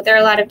 So there are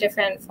a lot of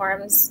different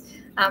forums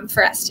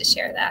for us to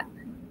share that.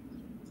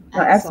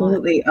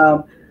 Absolutely.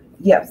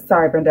 Yep.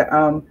 Sorry,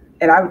 Brenda.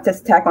 And I would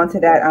just tack onto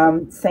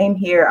that. Same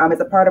here. As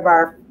a part of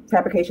our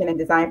fabrication and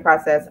design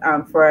process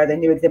for the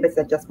new exhibits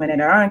that just went in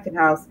our Arlington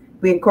House,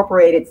 we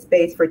incorporated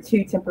space for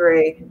 2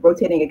 temporary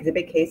rotating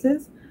exhibit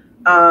cases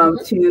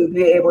to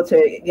be able to,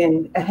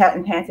 again,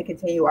 enhance and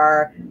continue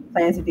our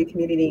plans to do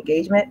community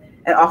engagement,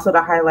 and also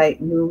to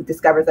highlight new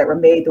discoveries that were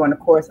made during the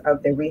course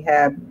of the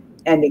rehab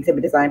and the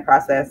exhibit design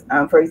process.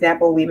 For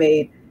example,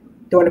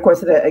 during the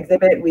course of the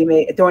exhibit,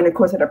 during the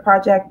course of the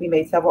project, we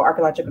made several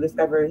archaeological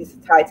discoveries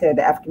tied to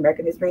the African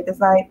American history of the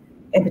site,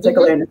 in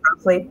particular in the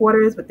slave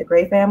quarters with the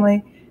Gray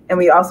family. And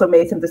we also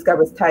made some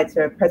discoveries tied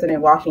to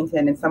President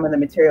Washington and some of the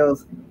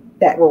materials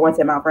that were once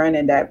at Mount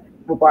Vernon that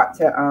were brought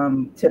to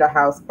the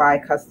house by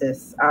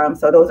Custis.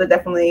 So those are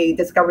definitely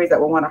discoveries that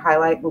we'll want to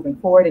highlight moving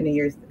forward in the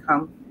years to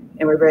come.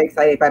 And we're very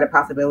excited by the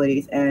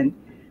possibilities. And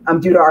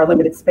due to our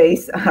limited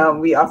space,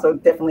 we also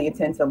definitely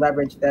intend to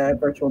leverage the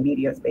virtual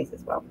media space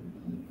as well.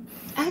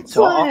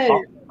 Excellent.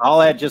 So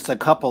I'll add just a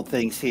couple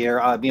things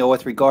here.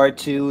 With regard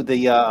to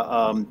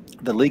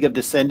the League of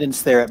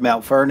Descendants there at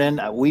Mount Vernon,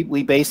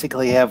 we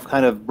basically have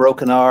kind of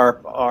broken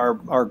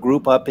our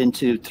group up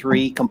into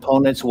 3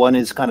 components. One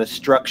is kind of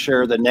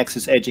structure, the next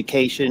is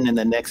education, and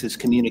the next is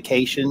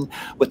communication,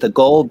 with the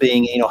goal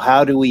being,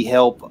 how do we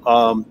help,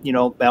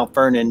 Mount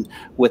Vernon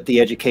with the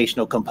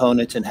educational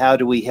components, and how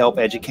do we help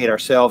educate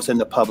ourselves and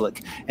the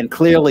public? And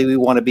clearly we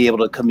want to be able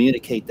to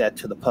communicate that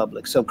to the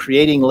public. So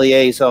creating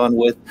liaison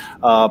with,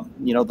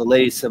 the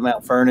ladies of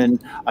Mount Vernon,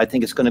 I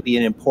think it's going to be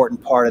an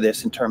important part of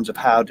this in terms of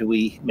how do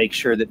we make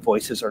sure that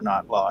voices are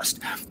not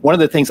lost. One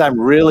of the things I'm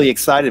really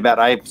excited about,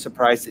 I'm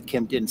surprised that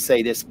Kim didn't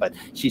say this, but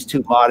she's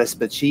too modest,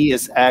 but she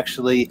is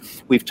actually,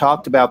 we've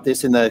talked about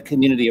this in the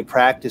community of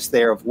practice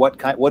there of what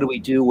do we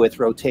do with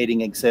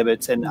rotating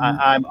exhibits. And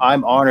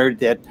I'm honored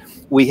that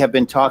we have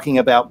been talking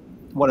about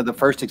one of the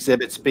first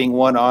exhibits being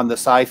one on the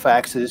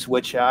Syphaxes,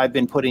 which I've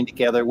been putting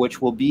together,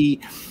 which will be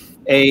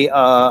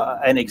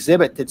an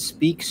exhibit that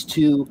speaks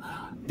to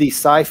the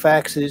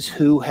Syphaxes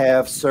who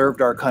have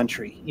served our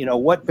country.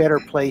 What better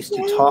place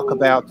to talk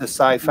about the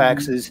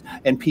Syphaxes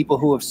and people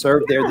who have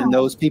served there than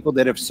those people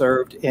that have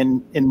served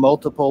in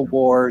multiple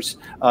wars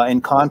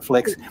and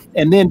conflicts,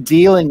 and then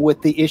dealing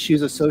with the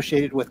issues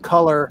associated with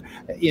color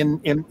in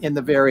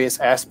the various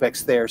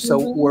aspects there. So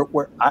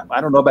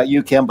I don't know about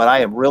you, Kim, but I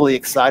am really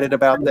excited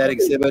about that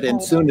exhibit.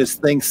 And soon as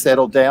things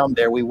settle down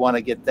there, we want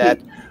to get that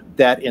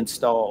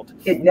installed.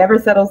 It never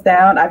settles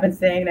down. I've been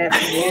saying that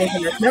for years,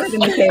 and it's never been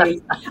the case.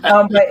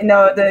 But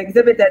the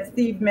exhibit that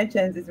Steve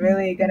mentions is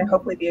really going to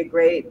hopefully be a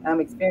great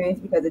experience,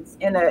 because it's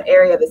in an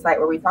area of the site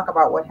where we talk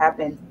about what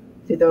happened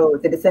to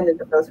the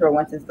descendants of those who were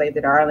once enslaved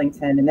at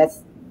Arlington, and that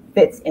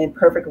fits in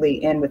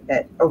perfectly in with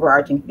that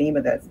overarching theme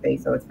of that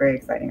space. So it's a very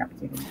exciting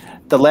opportunity.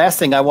 The last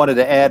thing I wanted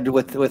to add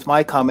with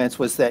my comments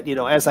was that,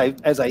 as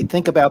I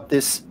think about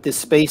this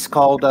space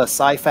called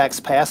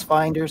Syphax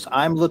Pathfinders,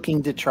 I'm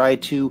looking to try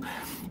to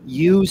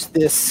use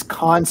this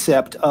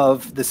concept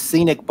of the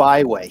scenic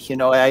byway.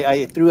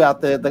 I threw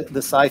out the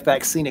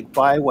Syphax scenic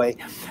byway.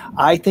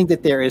 I think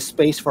that there is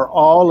space for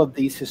all of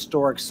these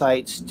historic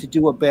sites to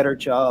do a better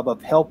job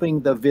of helping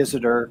the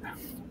visitor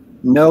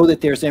know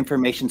that there's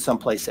information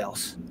someplace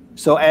else.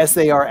 So as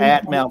they are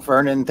at Mount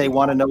Vernon, they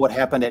want to know what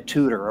happened at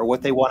Tudor, or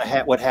what they want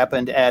to what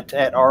happened at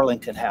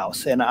Arlington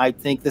House. And I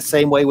think the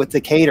same way with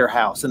Decatur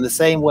House, and the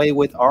same way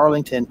with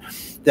Arlington,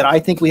 that I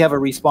think we have a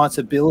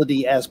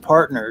responsibility as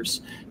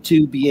partners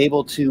to be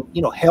able to,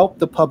 help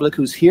the public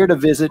who's here to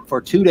visit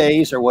for 2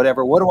 days or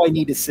whatever. What do I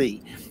need to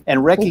see?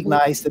 And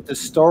recognize that the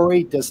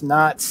story does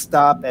not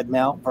stop at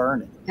Mount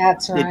Vernon.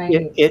 That's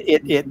right.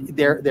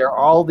 There are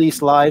all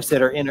these lives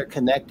that are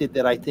interconnected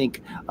that I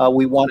think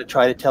we want to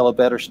try to tell a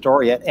better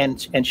story at,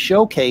 and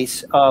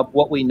showcase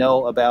what we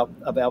know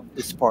about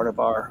this part of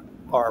our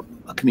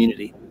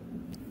community.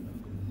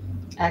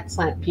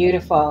 Excellent.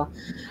 Beautiful.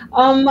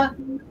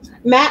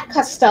 Matt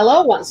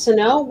Costello wants to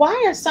know, why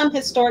are some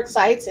historic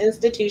sites,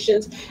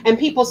 institutions, and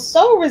people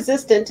so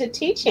resistant to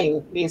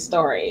teaching these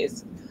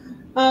stories?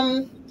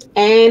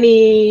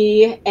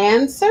 Any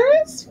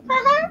answers,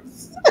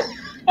 perhaps?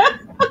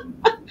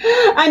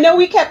 I know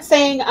we kept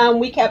saying,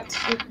 we kept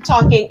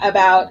talking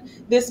about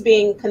this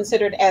being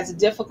considered as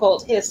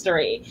difficult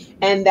history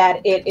and that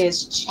it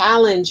is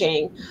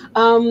challenging.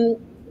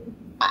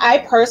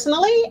 I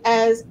personally,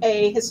 as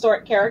a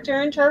historic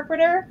character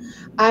interpreter,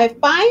 I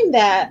find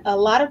that a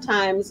lot of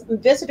times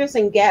visitors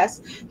and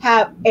guests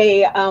have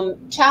a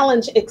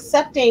challenge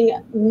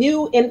accepting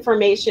new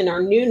information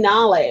or new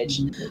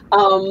knowledge,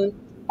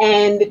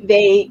 and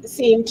they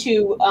seem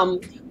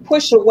to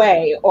push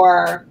away,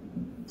 or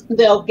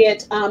they'll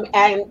get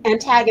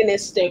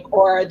antagonistic,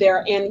 or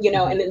they're in, in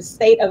a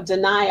state of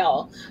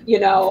denial,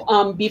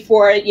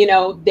 before,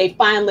 they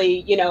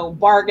finally,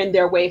 bargain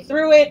their way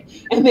through it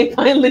and they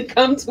finally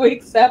come to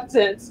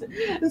acceptance.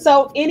 And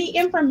so any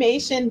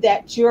information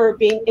that you're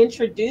being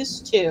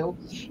introduced to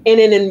in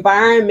an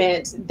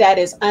environment that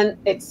is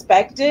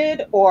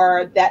unexpected,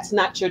 or that's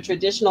not your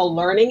traditional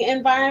learning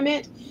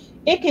environment,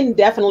 it can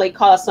definitely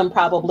cause some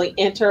probably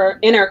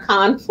inner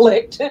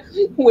conflict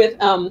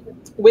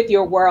with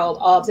your world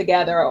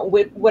altogether.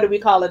 With, what do we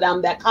call it?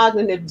 That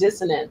cognitive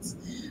dissonance,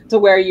 to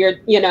where you're,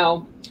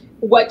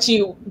 what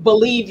you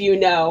believe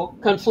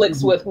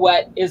conflicts with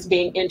what is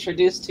being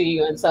introduced to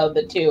you, and so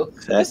the two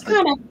just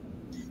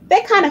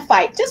they kind of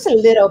fight just a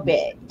little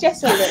bit,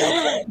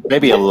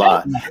 maybe a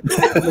lot,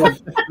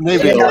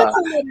 maybe a lot.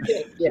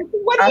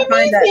 What do you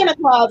mean Santa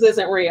Claus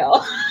isn't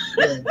real?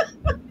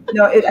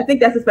 No, I think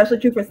that's especially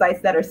true for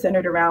sites that are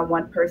centered around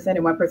one person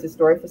and one person's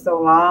story for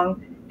so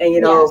long.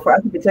 And, for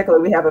us in particular,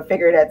 we have a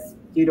figure that's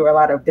due to a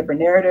lot of different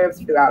narratives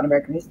throughout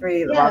American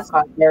history, the lost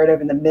cause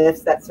narrative and the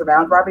myths that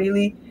surround Robert E.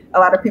 Lee. A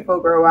lot of people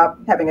grow up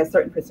having a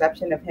certain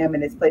perception of him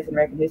and his place in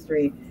American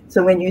history.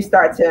 So when you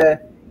start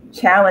to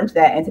challenge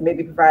that and to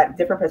maybe provide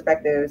different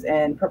perspectives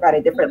and provide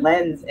a different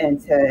lens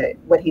into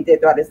what he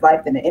did throughout his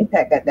life and the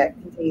impact that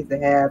continues to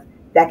have,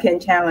 that can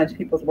challenge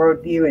people's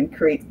worldview and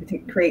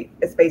create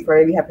a space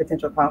where we have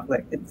potential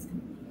conflict. It's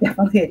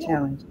definitely a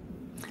challenge.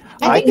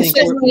 I think it's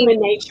just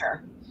human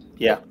nature.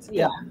 Yeah.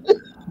 Yeah.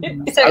 I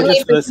was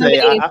just going to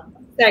say,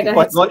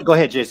 go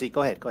ahead, Jessie.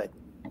 Go ahead.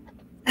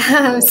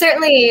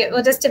 Certainly,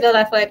 well, just to build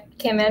off what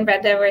Kim and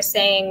Brenda were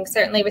saying,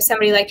 certainly with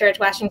somebody like George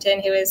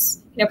Washington, who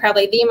is,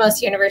 probably the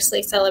most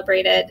universally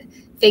celebrated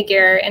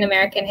figure in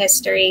American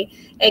history,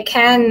 it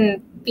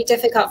can be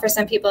difficult for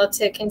some people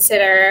to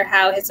consider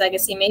how his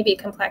legacy may be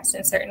complex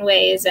in certain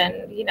ways,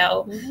 and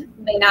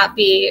may not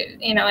be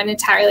an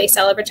entirely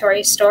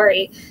celebratory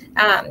story.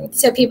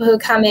 So people who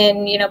come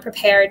in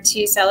prepared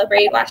to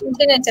celebrate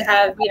Washington and to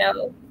have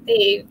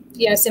a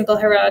simple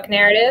heroic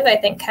narrative, I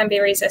think, can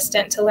be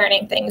resistant to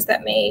learning things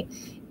that may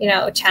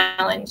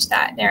challenge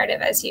that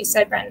narrative, as you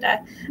said,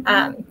 Brenda.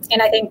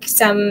 And I think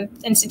some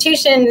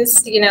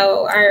institutions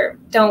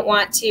don't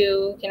want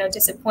to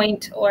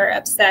disappoint or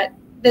upset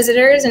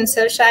visitors, and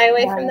so shy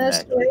away from those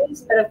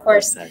stories. But of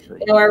course,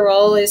 our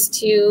role is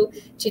to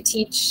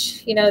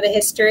teach, the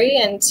history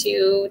and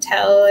to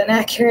tell an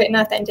accurate and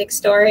authentic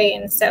story.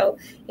 And so,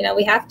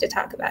 we have to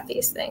talk about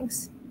these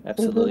things.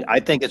 Absolutely.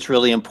 I think it's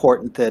really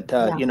important that,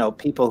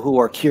 people who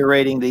are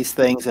curating these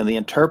things and the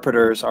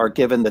interpreters are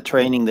given the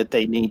training that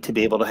they need to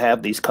be able to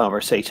have these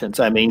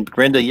conversations. I mean,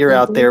 Brenda, you're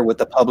out there with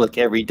the public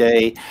every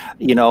day.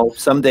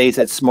 Some days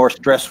it's more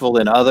stressful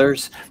than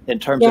others in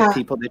terms of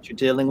people that you're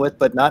dealing with,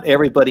 but not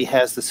everybody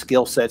has the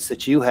skill sets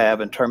that you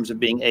have in terms of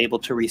being able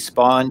to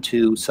respond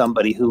to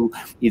somebody who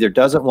either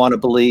doesn't want to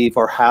believe,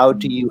 or how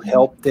do you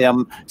help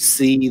them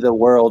see the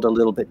world a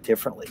little bit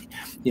differently?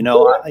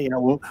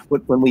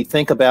 When we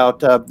think about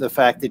the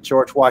fact that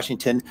George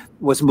Washington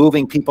was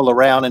moving people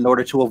around in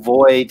order to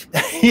avoid,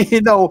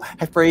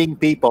 freeing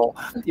people,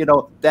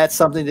 that's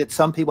something that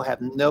some people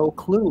have no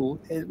clue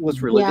it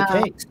was really the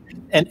case.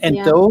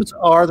 And those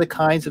are the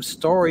kinds of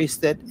stories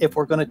that, if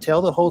we're going to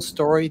tell the whole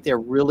story, they're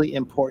really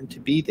important to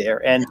be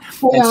there. And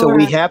so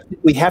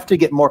we have to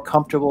get more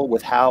comfortable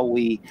with how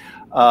we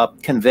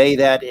convey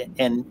that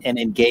and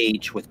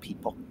engage with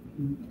people.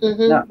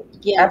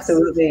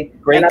 Absolutely.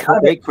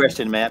 Great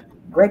question, Matt.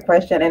 Great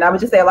question. And I would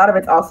just say a lot of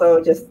it's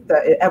also just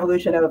the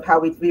evolution of how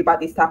we read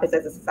about these topics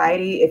as a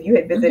society. If you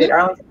had visited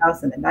Arlington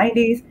House in the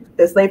 90s,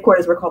 the slave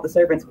quarters were called the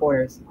servants'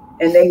 quarters.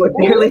 And they would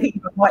barely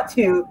even want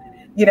to,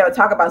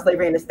 talk about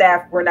slavery, and the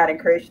staff were not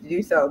encouraged to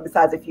do so,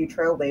 besides a few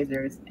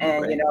trailblazers.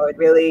 And, it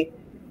really,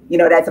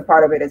 that's a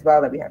part of it as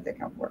well that we have to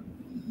account for.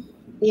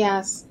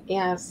 Yes.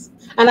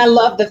 And I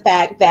love the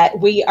fact that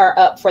we are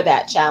up for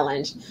that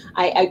challenge.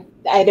 I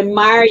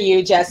admire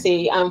you,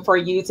 Jessie, for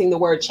using the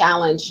word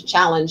challenge,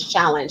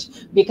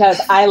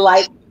 because I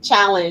like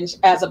challenge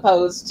as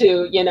opposed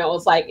to,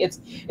 it's like,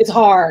 it's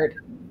hard.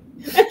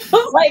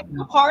 Like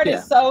hard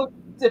is so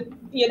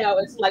you know,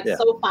 it's like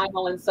so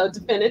final and so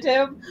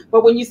definitive.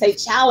 But when you say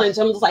challenge,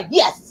 I'm just like,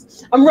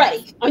 yes, I'm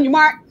ready. On your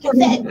mark, get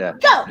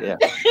set, go. Yeah.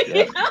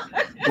 You know?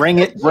 Bring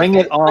it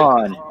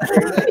on.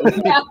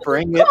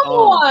 Bring it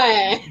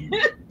on.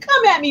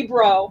 Come at me,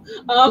 bro.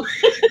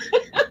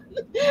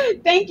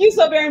 Thank you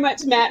so very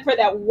much, Matt, for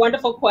that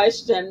wonderful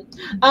question.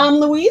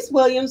 Louise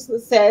Williams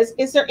says,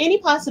 is there any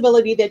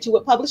possibility that you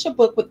would publish a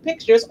book with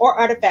pictures or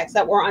artifacts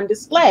that were on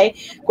display,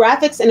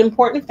 graphics and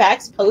important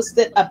facts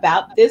posted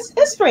about this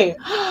history?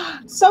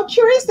 So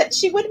curious that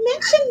she would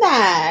mention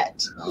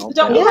that. Okay.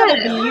 Don't you have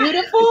a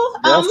beautiful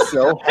just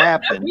so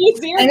happened.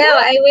 I know,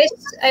 I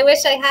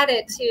wish I had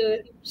it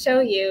to show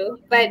you,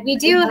 but we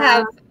do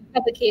have a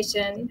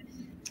publication.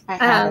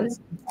 That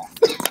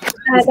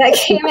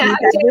came out.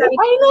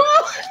 I know.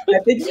 I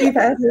think Steve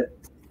has it.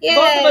 Yay.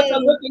 Both of us are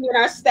looking at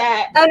our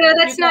stats. Oh no,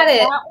 that's not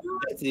it.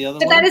 That's the other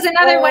but one. That is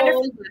another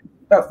wonderful one.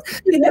 Oh,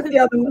 that's the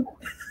other one.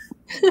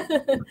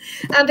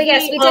 But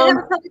yes, we did have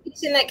a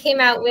publication that came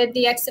out with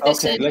the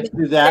exhibition. Okay, let's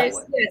do that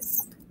one.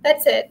 Yes,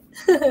 that's it.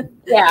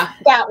 Yeah,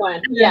 that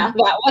one. Yeah,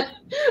 that one.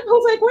 I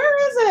was like,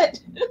 where is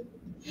it?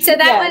 So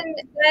that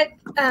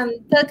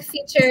book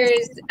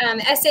features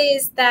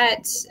essays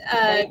that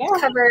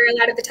cover a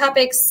lot of the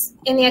topics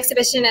in the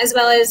exhibition, as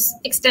well as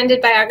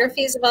extended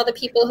biographies of all the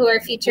people who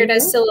are featured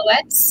as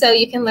silhouettes, so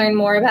you can learn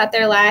more about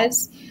their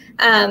lives.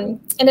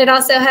 And it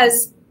also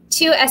has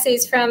 2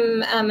 essays from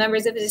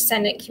members of the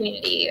Descendant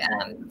community,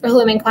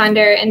 Rahula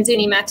Kwander and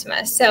Zuni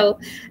Matima. So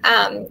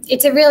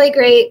it's a really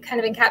great kind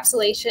of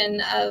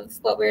encapsulation of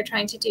what we're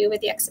trying to do with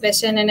the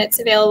exhibition, and it's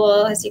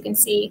available, as you can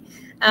see,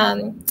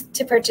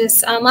 to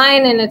purchase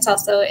online, and it's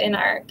also in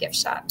our gift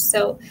shop.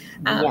 So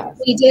I've got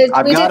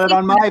it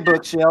on my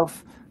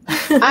bookshelf.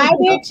 I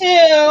did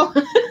too.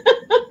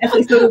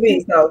 Actually, so do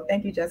we. So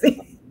thank you, Jessie.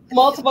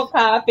 Multiple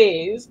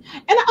copies.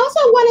 And I also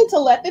wanted to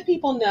let the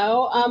people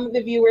know,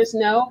 the viewers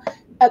know,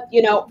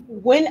 you know,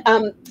 when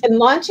in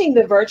launching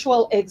the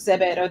virtual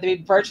exhibit or the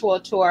virtual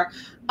tour,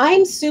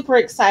 I'm super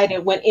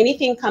excited when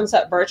anything comes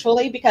up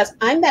virtually, because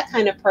I'm that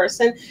kind of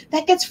person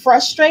that gets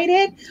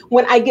frustrated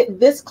when I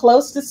get this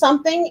close to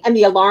something and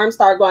the alarms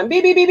start going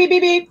beep, beep, beep, beep,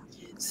 beep, beep.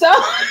 So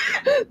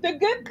the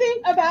good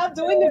thing about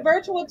doing the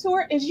virtual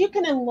tour is you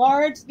can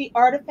enlarge the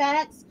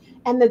artifacts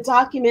and the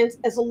documents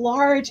as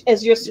large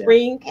as your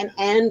screen can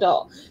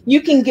handle.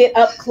 You can get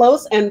up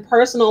close and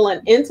personal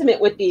and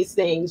intimate with these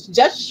things,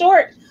 just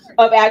short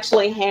of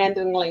actually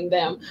handling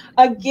them.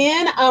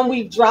 Again,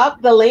 we've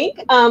dropped the link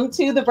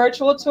to the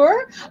virtual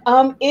tour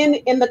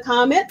in the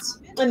comments,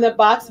 in the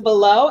box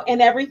below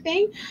and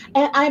everything.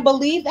 And I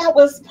believe that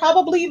was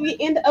probably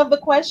the end of the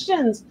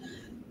questions.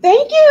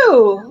 Thank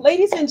you,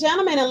 ladies and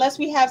gentlemen, unless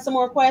we have some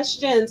more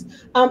questions.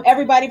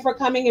 Everybody for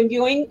coming and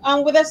viewing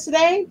with us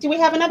today. Do we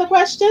have another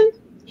question?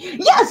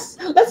 Yes,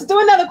 let's do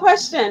another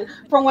question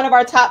from one of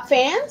our top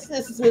fans.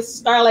 This is Miss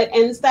Scarlett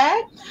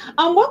Enstag.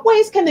 What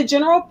ways can the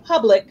general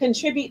public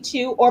contribute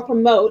to or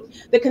promote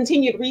the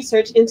continued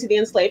research into the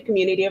enslaved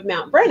community of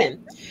Mount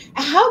Vernon?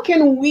 How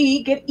can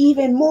we get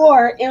even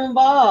more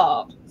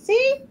involved?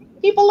 See,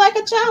 people like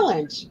a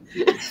challenge.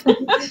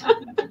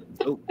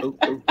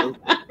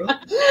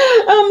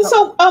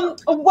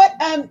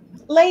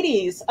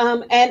 Ladies,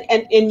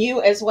 and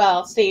you as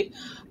well, Steve,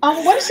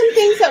 what are some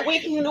things that we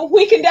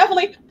can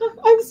definitely,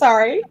 I'm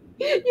sorry,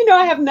 you know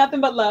I have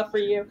nothing but love for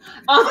you.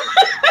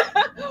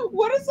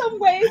 What are some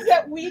ways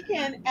that we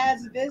can,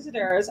 as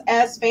visitors,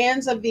 as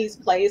fans of these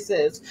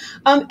places,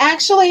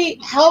 actually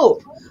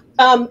help,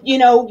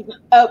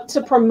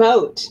 to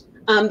promote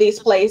these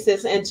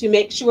places and to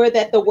make sure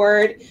that the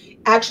word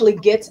actually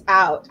gets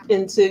out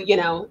into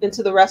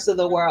the rest of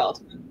the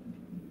world?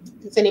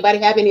 Does anybody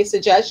have any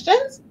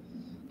suggestions?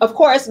 Of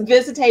course,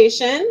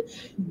 visitation,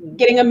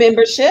 getting a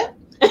membership.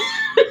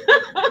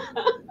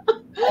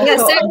 Yeah,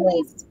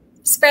 certainly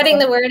spreading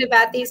the word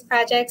about these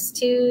projects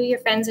to your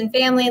friends and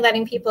family,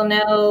 letting people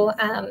know,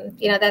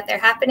 that they're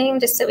happening,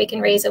 just so we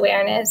can raise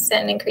awareness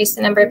and increase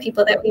the number of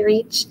people that we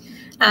reach.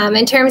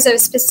 In terms of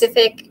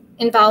specific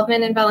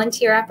involvement and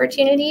volunteer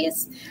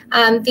opportunities,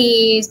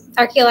 the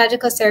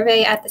archaeological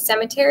survey at the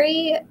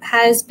cemetery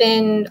has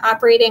been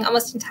operating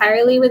almost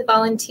entirely with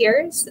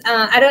volunteers.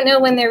 I don't know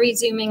when they're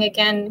resuming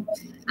again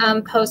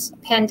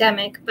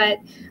post-pandemic, but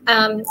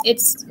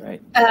it's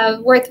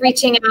worth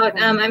reaching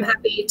out. I'm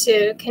happy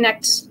to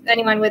connect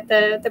anyone with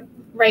the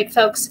right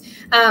folks,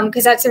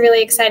 because that's a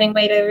really exciting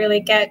way to really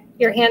get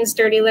your hands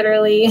dirty,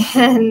 literally,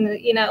 and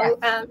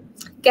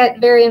get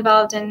very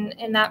involved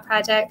in that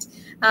project.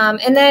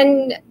 And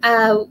then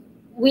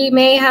we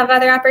may have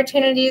other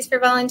opportunities for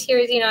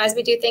volunteers, as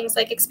we do things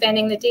like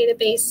expanding the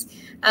database,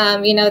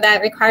 that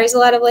requires a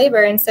lot of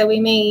labor. And so we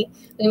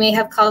may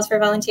have calls for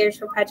volunteers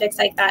for projects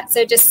like that.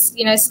 So just,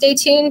 stay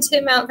tuned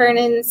to Mount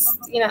Vernon's,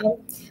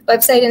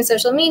 website and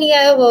social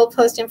media. We'll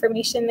post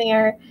information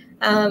there.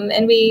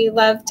 And we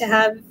love to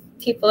have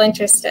people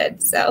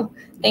interested. So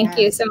thank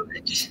you so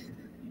much.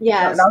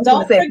 Yes. I was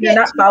going to say, if you're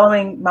not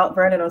following Mount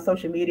Vernon on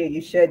social media,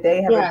 you should.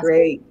 They have a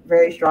great,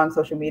 very strong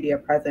social media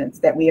presence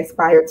that we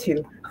aspire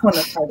to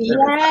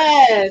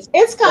Yes,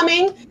 it's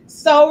coming.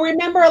 So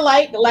remember,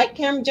 like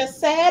Kim just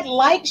said,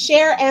 like,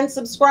 share, and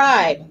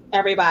subscribe,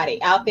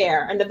 everybody out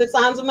there. Under the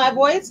sounds of my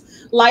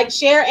voice, like,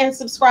 share, and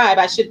subscribe.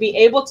 I should be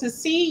able to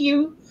see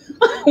you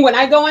when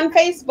I go on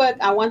Facebook.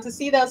 I want to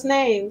see those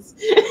names.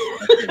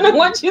 I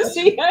want to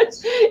see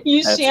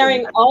you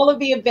sharing all of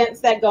the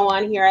events that go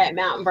on here at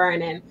Mount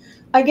Vernon.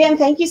 Again,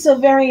 thank you so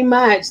very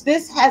much.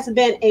 This has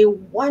been a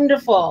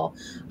wonderful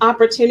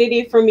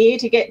opportunity for me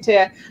to get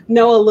to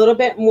know a little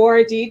bit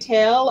more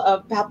detail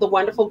about the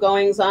wonderful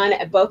goings on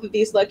at both of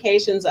these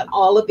locations and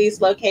all of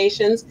these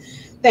locations.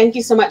 Thank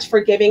you so much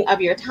for giving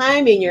of your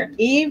time and your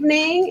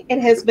evening. It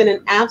has been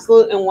an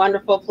absolute and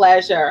wonderful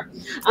pleasure.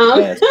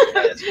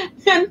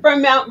 And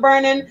from Mount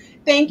Vernon,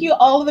 thank you,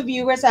 all of the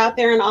viewers out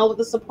there and all of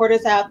the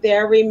supporters out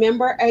there.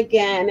 Remember,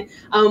 again,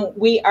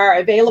 we are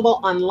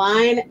available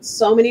online,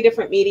 so many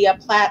different media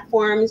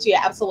platforms. You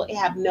absolutely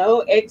have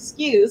no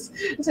excuse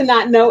to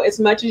not know as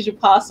much as you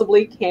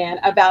possibly can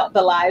about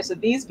the lives of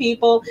these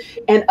people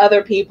and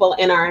other people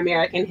in our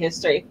American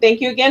history.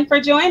 Thank you again for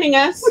joining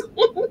us.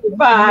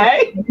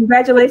 Bye.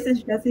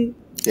 Congratulations, Jessie.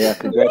 Yeah,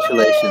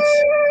 congratulations.